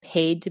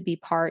paid to be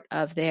part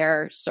of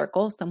their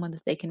circle, someone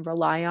that they can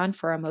rely on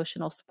for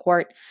emotional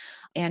support,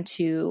 and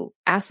to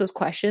ask those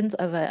questions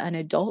of an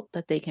adult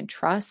that they can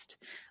trust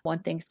when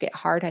things get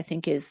hard, I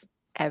think is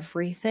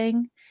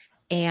everything.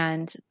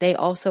 And they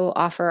also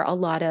offer a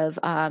lot of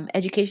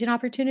education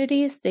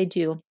opportunities. They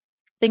do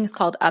things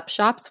called up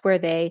shops where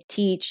they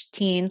teach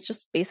teens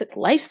just basic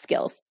life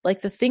skills,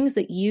 like the things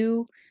that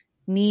you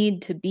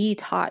need to be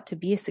taught to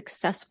be a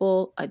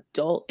successful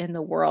adult in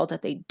the world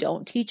that they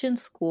don't teach in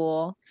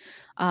school.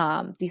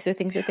 These are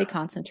things that they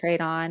concentrate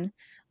on,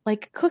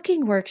 like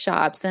cooking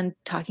workshops and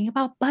talking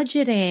about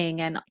budgeting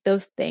and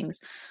those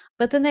things.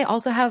 But then they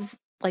also have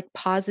like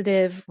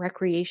positive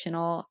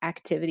recreational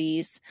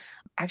activities.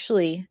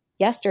 Actually,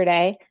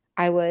 yesterday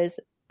I was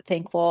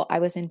thankful I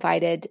was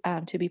invited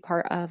to be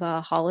part of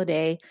a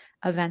holiday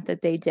event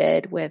that they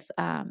did with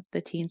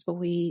the teens, but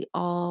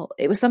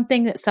it was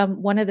something that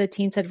one of the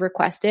teens had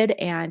requested,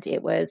 and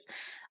it was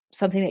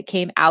something that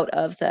came out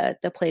of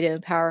the Play to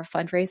Empower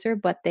fundraiser,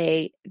 but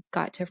they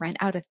got to rent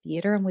out a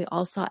theater and we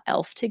all saw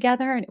Elf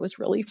together, and it was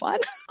really fun.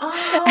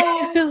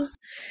 Oh.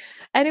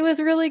 And it was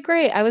really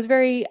great.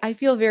 I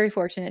feel very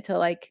fortunate to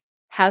like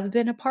have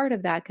been a part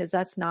of that, because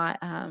that's not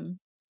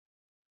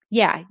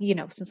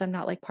since I'm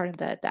not like part of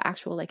the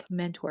actual like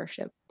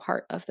mentorship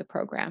part of the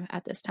program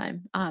at this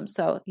time.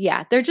 So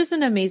yeah, they're just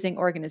an amazing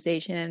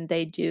organization, and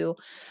they do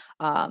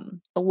a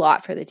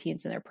lot for the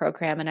teens in their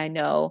program. And I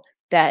know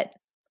that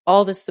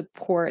all the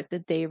support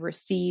that they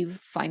receive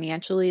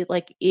financially,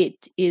 like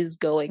it is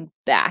going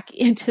back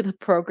into the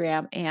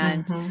program.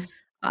 And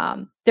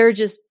they're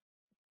just,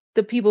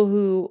 the people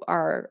who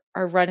are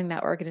running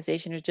that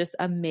organization are just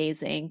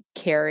amazing,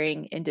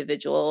 caring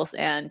individuals,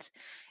 and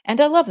I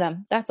love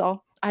them. That's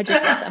all. I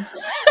just love them.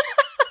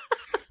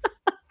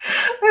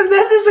 And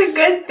that is a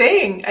good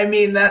thing. I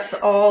mean, that's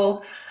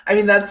all. I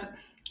mean, that's,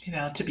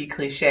 to be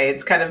cliche,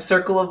 it's kind of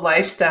circle of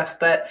life stuff.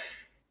 But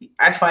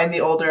I find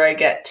the older I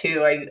get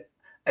too,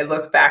 I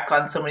look back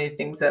on so many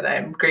things that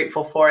I'm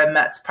grateful for. And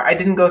I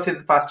didn't go through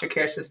the foster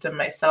care system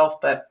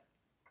myself, but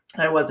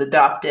I was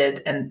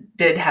adopted and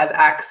did have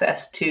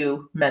access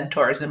to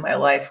mentors in my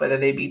life, whether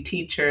they be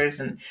teachers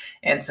and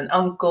aunts and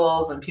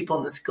uncles and people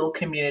in the school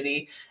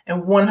community.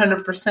 And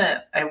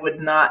 100%, I would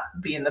not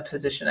be in the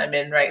position I'm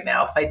in right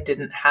now if I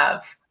didn't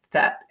have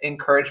that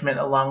encouragement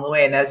along the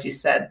way. And as you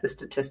said, the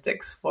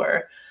statistics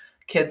for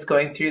kids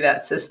going through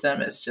that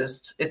system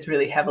it's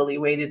really heavily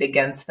weighted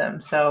against them.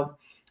 So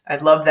I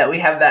love that we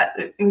have that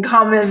in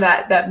common,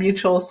 that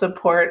mutual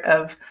support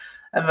of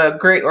a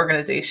great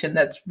organization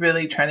that's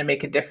really trying to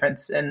make a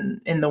difference in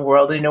the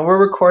world. We're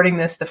recording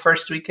this the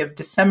first week of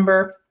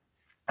December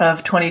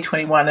of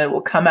 2021. It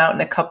will come out in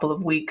a couple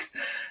of weeks.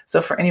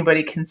 So for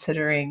anybody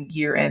considering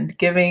year-end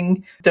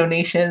giving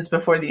donations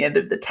before the end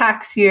of the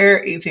tax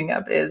year, Aging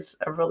Up is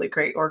a really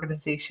great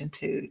organization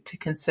to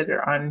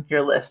consider on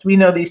your list. We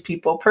know these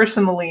people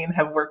personally and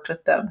have worked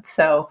with them.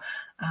 So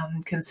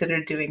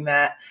consider doing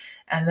that.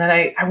 And then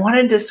I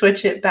wanted to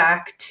switch it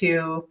back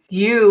to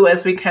you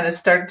as we kind of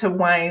start to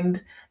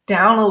wind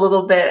down a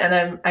little bit.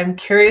 And I'm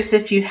curious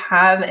if you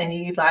have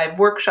any live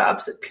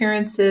workshops,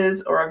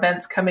 appearances, or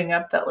events coming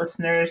up that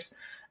listeners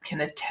can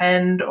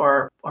attend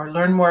or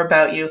learn more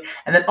about you.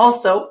 And then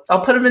also,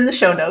 I'll put them in the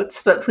show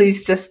notes, but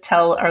please just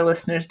tell our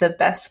listeners the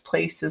best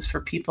places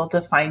for people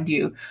to find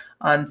you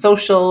on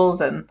socials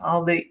and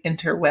all the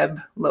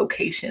interweb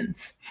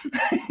locations.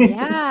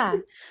 Yeah.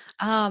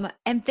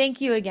 And thank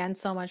you again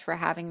so much for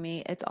having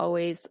me. It's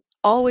always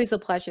a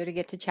pleasure to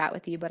get to chat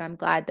with you, but I'm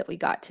glad that we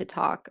got to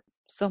talk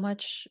so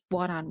much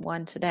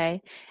one-on-one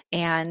today.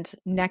 And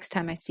next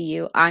time I see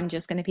you, I'm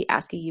just going to be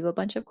asking you a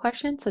bunch of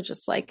questions. So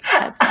just like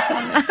heads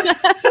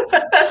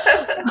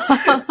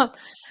up.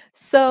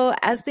 So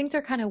as things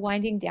are kind of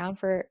winding down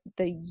for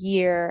the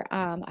year,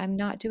 I'm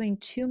not doing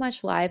too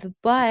much live,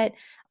 but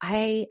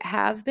I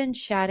have been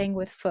chatting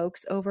with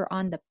folks over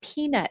on the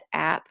Peanut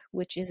app,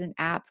 which is an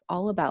app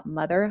all about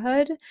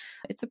motherhood.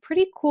 It's a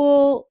pretty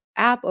cool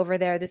app over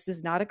there. This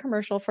is not a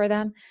commercial for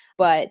them,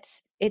 but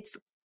it's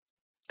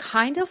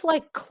kind of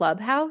like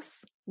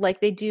Clubhouse.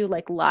 Like they do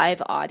like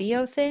live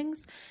audio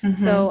things.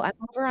 So I'm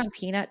over on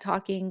Peanut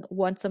talking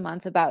once a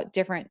month about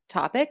different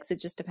topics.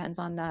 It just depends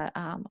on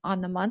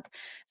the month.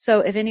 So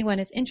if anyone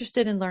is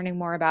interested in learning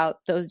more about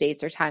those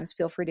dates or times,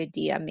 feel free to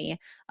DM me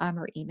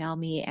or email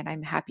me, and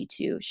I'm happy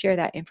to share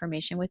that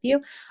information with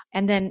you.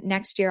 And then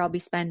next year I'll be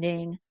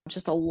spending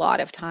just a lot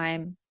of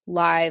time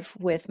live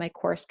with my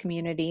course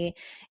community,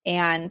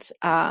 and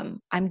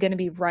I'm going to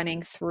be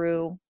running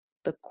through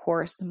the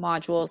course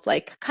modules,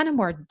 like kind of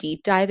more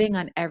deep diving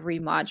on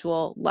every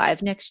module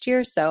live next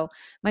year. So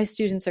my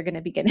students are going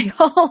to be getting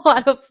a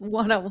lot of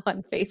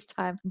one-on-one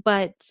FaceTime.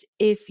 But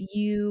if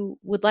you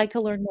would like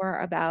to learn more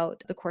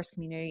about the course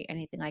community,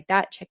 anything like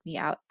that, check me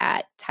out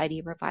at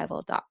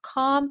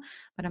tidyrevival.com.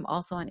 But I'm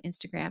also on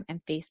Instagram and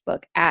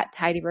Facebook at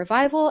Tidy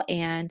Revival.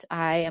 And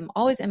I am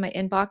always in my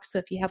inbox. So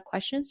if you have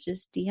questions,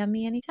 just DM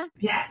me anytime.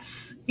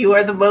 Yes, you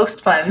are the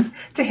most fun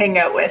to hang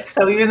out with.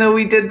 So even though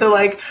we did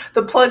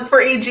the plug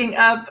for Aging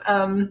Up,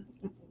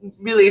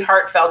 really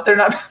heartfelt. They're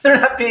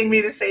not paying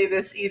me to say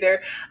this either.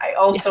 I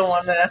also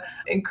want to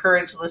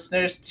encourage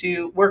listeners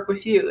to work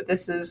with you.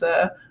 This is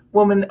a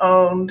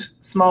woman-owned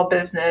small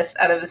business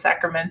out of the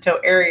Sacramento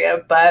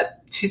area, but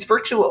she's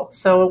virtual.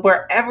 So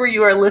wherever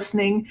you are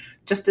listening,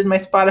 just in my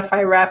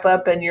Spotify wrap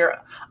up, and you're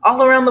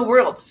all around the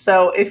world.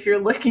 So if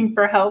you're looking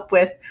for help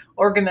with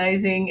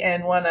organizing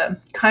and want a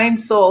kind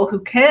soul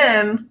who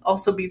can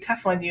also be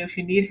tough on you if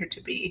you need her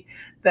to be,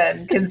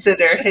 then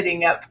consider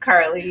hitting up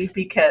Carly,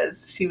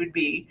 because she would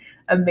be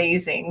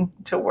amazing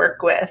to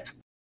work with.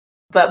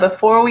 But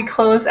before we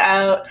close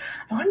out,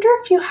 I wonder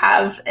if you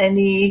have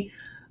any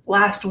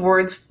last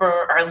words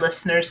for our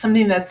listeners,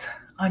 something that's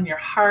on your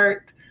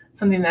heart,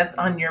 something that's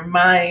on your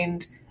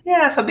mind.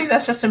 Yeah, something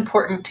that's just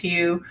important to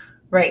you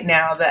right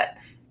now that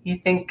you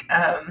think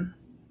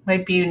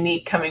might be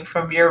unique coming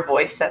from your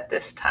voice at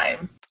this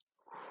time.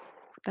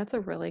 That's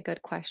a really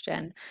good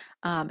question,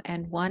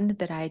 and one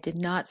that I did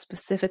not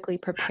specifically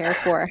prepare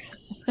for.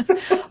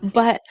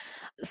 But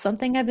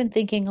something I've been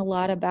thinking a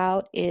lot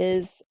about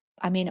is,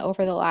 I mean,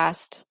 over the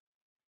last,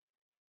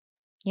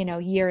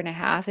 year and a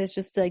half, is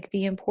just like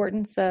the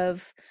importance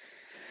of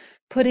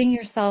putting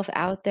yourself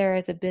out there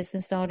as a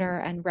business owner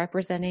and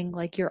representing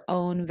like your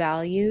own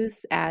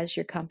values as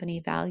your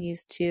company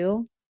values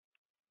too.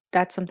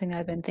 That's something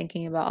I've been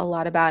thinking about a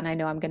lot about, and I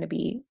know I'm going to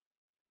be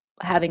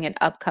having an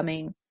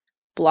upcoming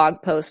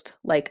blog post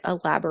like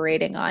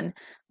elaborating on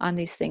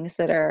these things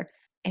that are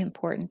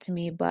important to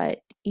me.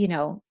 But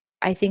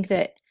I think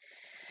that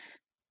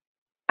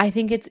I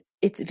think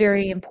it's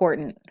very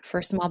important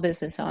for small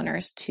business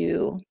owners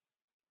to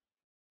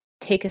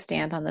take a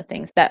stand on the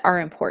things that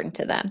are important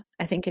to them.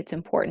 I think it's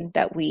important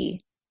that we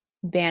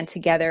band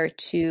together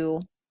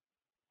to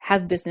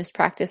have business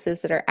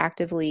practices that are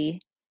actively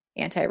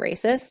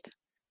anti-racist.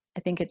 I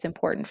think it's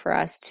important for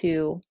us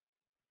to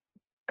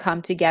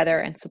come together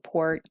and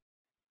support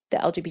the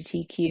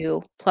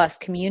LGBTQ plus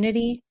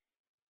community.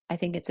 I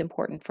think it's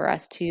important for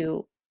us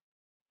to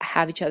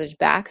have each other's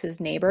backs as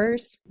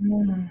neighbors.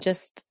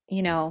 Just,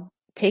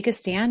 take a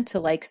stand to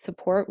like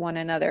support one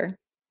another.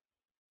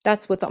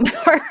 That's what's on my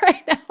heart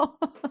right now.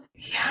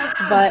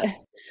 Yeah.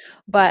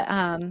 But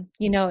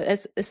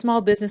as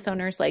small business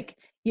owners, like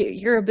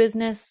you're a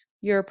business,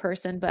 you're a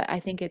person, but I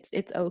think it's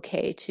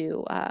okay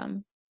to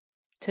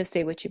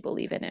say what you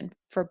believe in and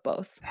for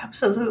both.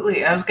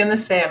 Absolutely. I was going to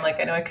say,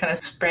 I know I kind of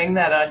sprang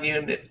that on you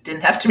and it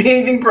didn't have to be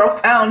anything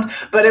profound,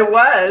 but it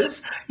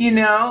was,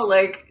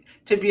 like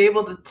to be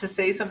able to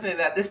say something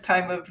at this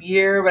time of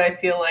year. But I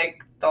feel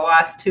like the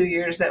last 2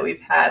 years that we've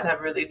had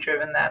have really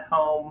driven that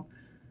home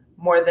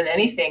more than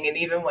anything. And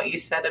even what you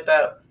said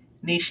about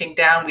niching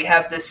down, we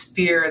have this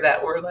fear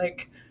that we're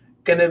like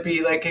going to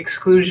be like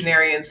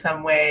exclusionary in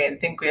some way and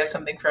think we have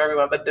something for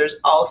everyone. But there's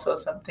also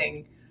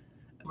something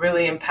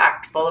really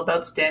impactful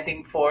about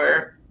standing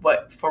for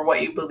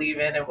what you believe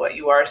in and what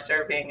you are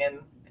serving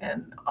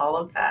and all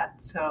of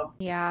that. So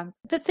yeah,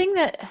 the thing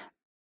that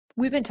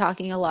we've been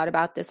talking a lot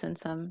about this in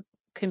some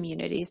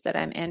communities that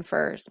I'm in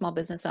for small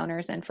business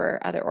owners and for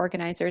other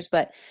organizers,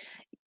 but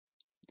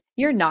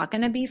you're not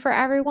going to be for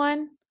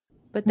everyone,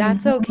 but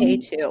that's okay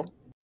too.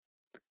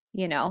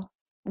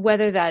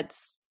 Whether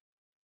that's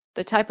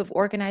the type of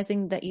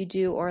organizing that you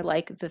do or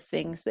like the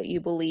things that you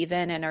believe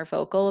in and are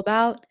vocal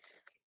about,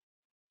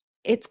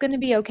 it's going to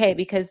be okay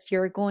because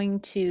you're going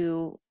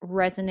to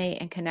resonate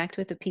and connect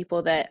with the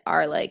people that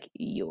are like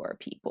your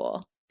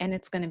people, and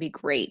it's going to be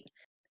great.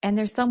 And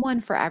there's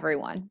someone for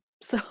everyone.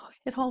 So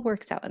it all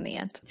works out in the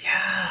end.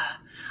 Yeah.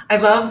 I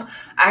love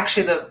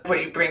actually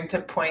what you bring to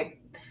point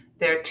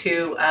there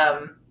too.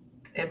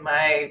 In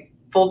my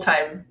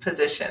full-time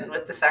position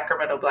with the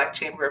Sacramento Black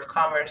Chamber of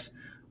Commerce,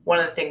 one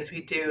of the things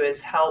we do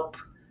is help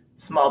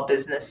small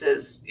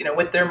businesses,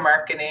 with their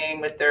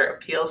marketing, with their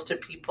appeals to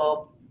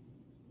people.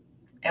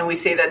 And we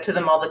say that to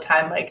them all the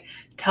time, like,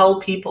 tell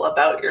people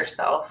about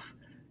yourself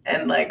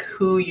and like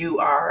who you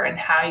are and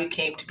how you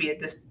came to be at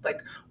this, like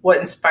what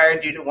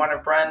inspired you to want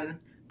to run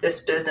this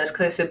business.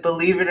 Because I said,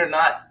 believe it or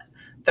not,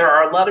 there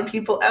are a lot of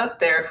people out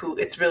there who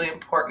it's really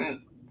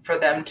important for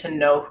them to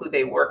know who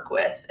they work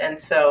with. And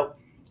so,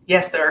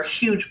 yes, there are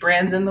huge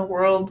brands in the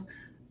world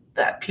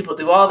that people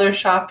do all their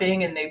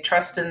shopping and they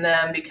trust in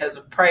them because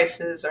of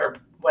prices or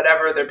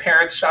whatever. Their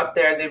parents shop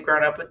there and they've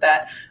grown up with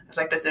that. I was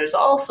like, but there's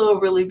also a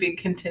really big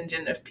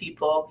contingent of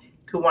people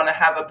who want to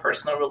have a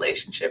personal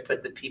relationship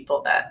with the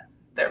people that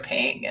they're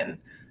paying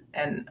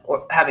and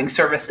or having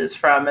services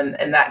from.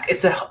 And that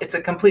it's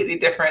a completely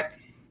different,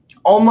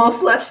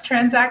 almost less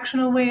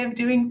transactional way of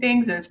doing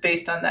things. And it's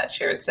based on that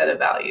shared set of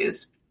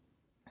values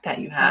that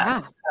you have.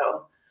 Yeah.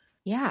 So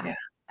yeah,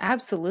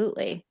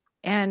 absolutely.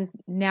 And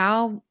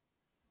now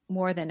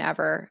more than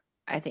ever,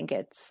 I think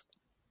it's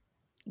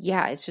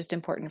just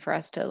important for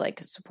us to like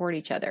support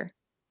each other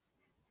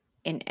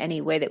in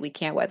any way that we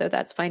can, whether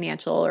that's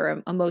financial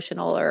or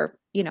emotional or,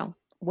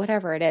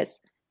 whatever it is.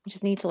 We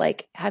just need to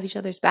like have each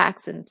other's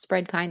backs and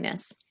spread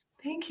kindness.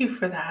 Thank you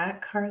for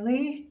that,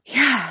 Carly.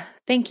 Yeah,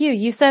 thank you.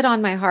 You said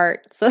on my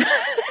heart. So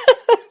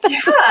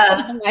that's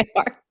on my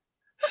heart.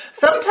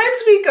 Sometimes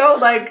we go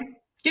like,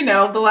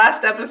 the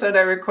last episode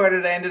I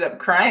recorded, I ended up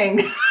crying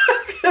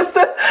because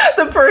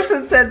the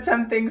person said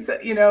something,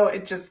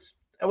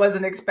 I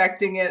wasn't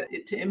expecting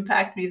it to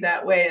impact me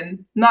that way.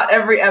 And not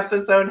every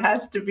episode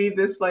has to be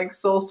this like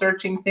soul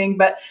searching thing,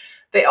 but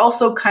they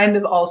also kind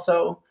of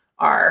also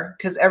are,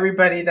 because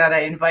everybody that I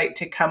invite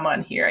to come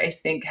on here, I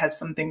think has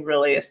something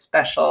really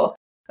special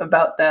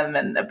about them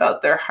and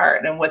about their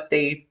heart and what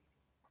they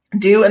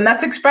do. And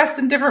that's expressed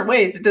in different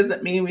ways. It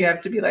doesn't mean we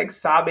have to be like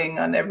sobbing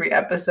on every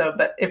episode,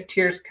 but if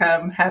tears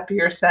come, happy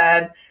or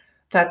sad,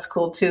 that's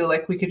cool too.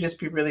 Like we could just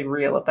be really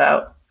real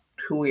about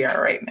who we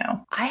are right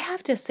now. I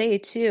have to say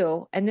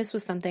too, and this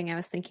was something I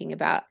was thinking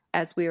about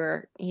as we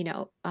were,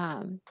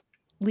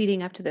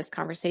 leading up to this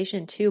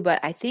conversation too, but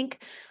I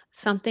think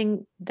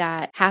something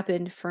that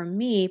happened for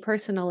me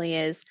personally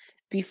is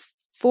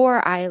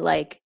before I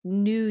like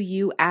knew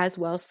you as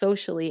well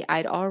socially,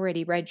 I'd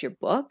already read your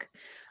book.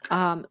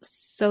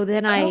 So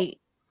then I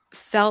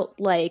felt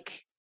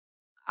like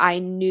I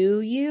knew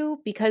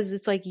you because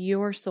it's like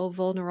you're so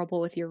vulnerable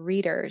with your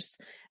readers.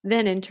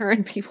 Then in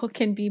turn, people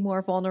can be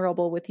more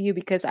vulnerable with you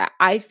because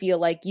I feel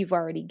like you've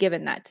already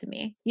given that to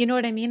me. You know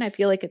what I mean? I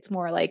feel like it's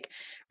more like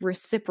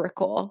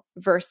reciprocal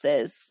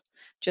versus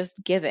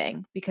just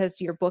giving because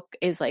your book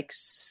is like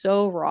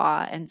so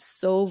raw and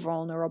so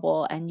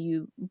vulnerable and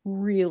you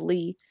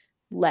really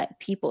let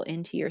people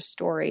into your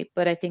story.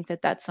 But I think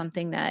that that's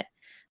something that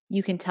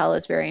you can tell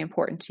is very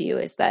important to you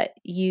is that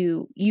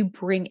you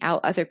bring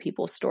out other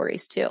people's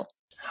stories too. And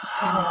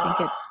I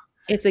think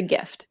it's a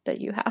gift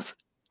that you have.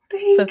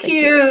 Thank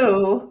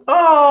you.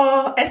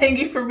 Oh, and thank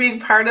you for being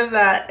part of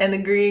that and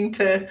agreeing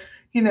to,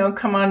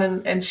 come on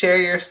and share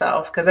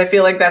yourself. Because I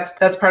feel like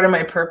that's part of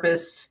my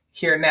purpose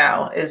here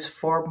now is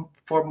for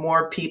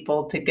more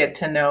people to get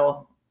to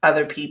know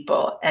other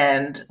people.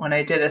 And when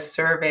I did a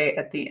survey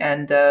at the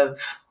end of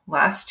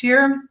last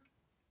year,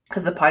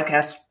 because the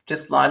podcast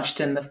just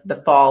launched in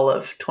the fall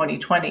of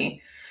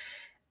 2020.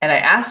 And I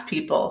asked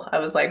people, I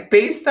was like,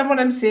 based on what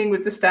I'm seeing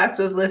with the stats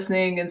with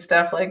listening and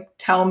stuff, like,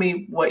 tell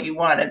me what you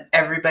want. And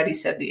everybody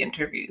said the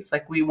interviews,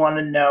 like, we want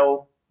to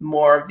know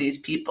more of these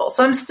people.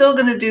 So I'm still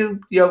going to do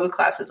yoga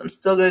classes. I'm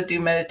still going to do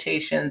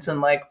meditations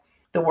and like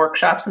the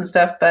workshops and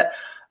stuff. But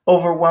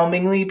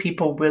overwhelmingly,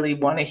 people really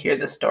want to hear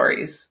the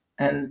stories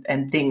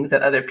and things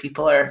that other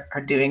people are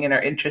doing and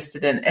are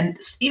interested in. And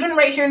even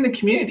right here in the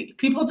community,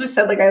 people just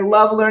said, like, I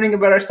love learning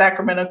about our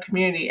Sacramento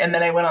community. And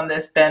then I went on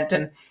this bent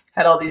and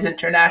had all these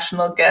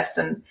international guests,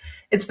 and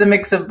it's the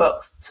mix of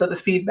both. So the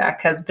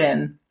feedback has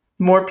been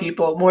more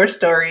people, more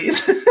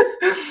stories.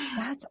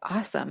 That's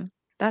awesome.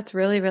 That's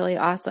really, really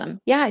awesome.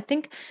 Yeah, I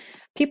think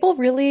people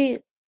really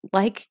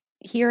like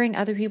hearing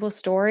other people's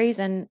stories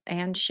and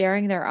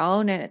sharing their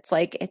own. And it's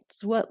like,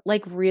 it's what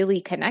like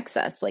really connects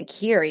us like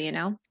here,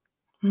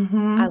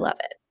 Mm-hmm. I love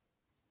it.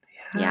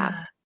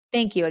 Yeah.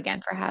 Thank you again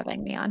for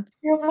having me on.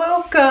 You're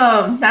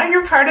welcome. Now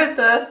you're part of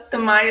the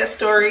Maya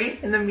story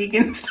and the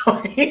Megan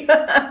story,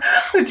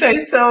 which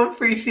I so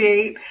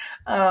appreciate,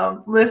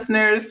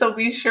 listeners. So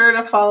be sure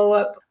to follow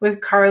up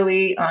with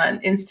Carly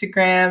on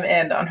Instagram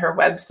and on her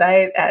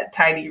website at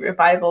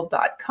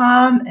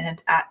tidyrevival.com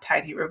and at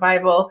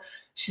tidyrevival.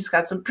 She's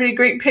got some pretty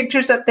great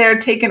pictures up there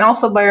taken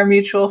also by our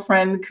mutual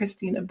friend,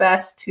 Christina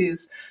Best,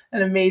 who's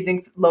an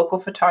amazing local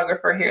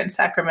photographer here in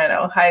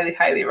Sacramento. Highly,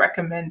 highly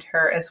recommend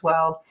her as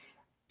well.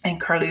 And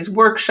Carly's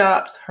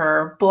workshops,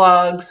 her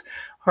blogs,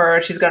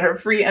 she's got her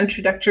free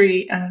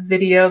introductory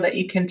video that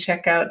you can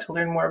check out to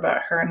learn more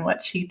about her and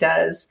what she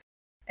does.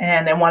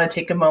 And I want to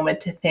take a moment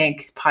to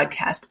thank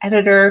podcast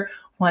editor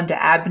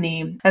Wanda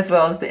Abney, as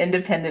well as the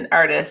independent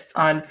artists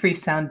on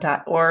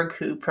freesound.org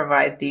who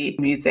provide the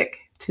music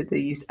to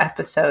these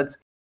episodes.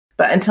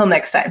 But until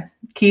next time,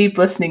 keep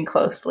listening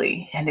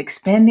closely and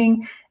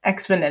expanding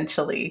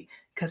exponentially,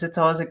 because it's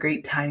always a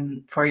great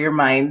time for your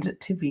mind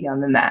to be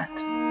on the mat.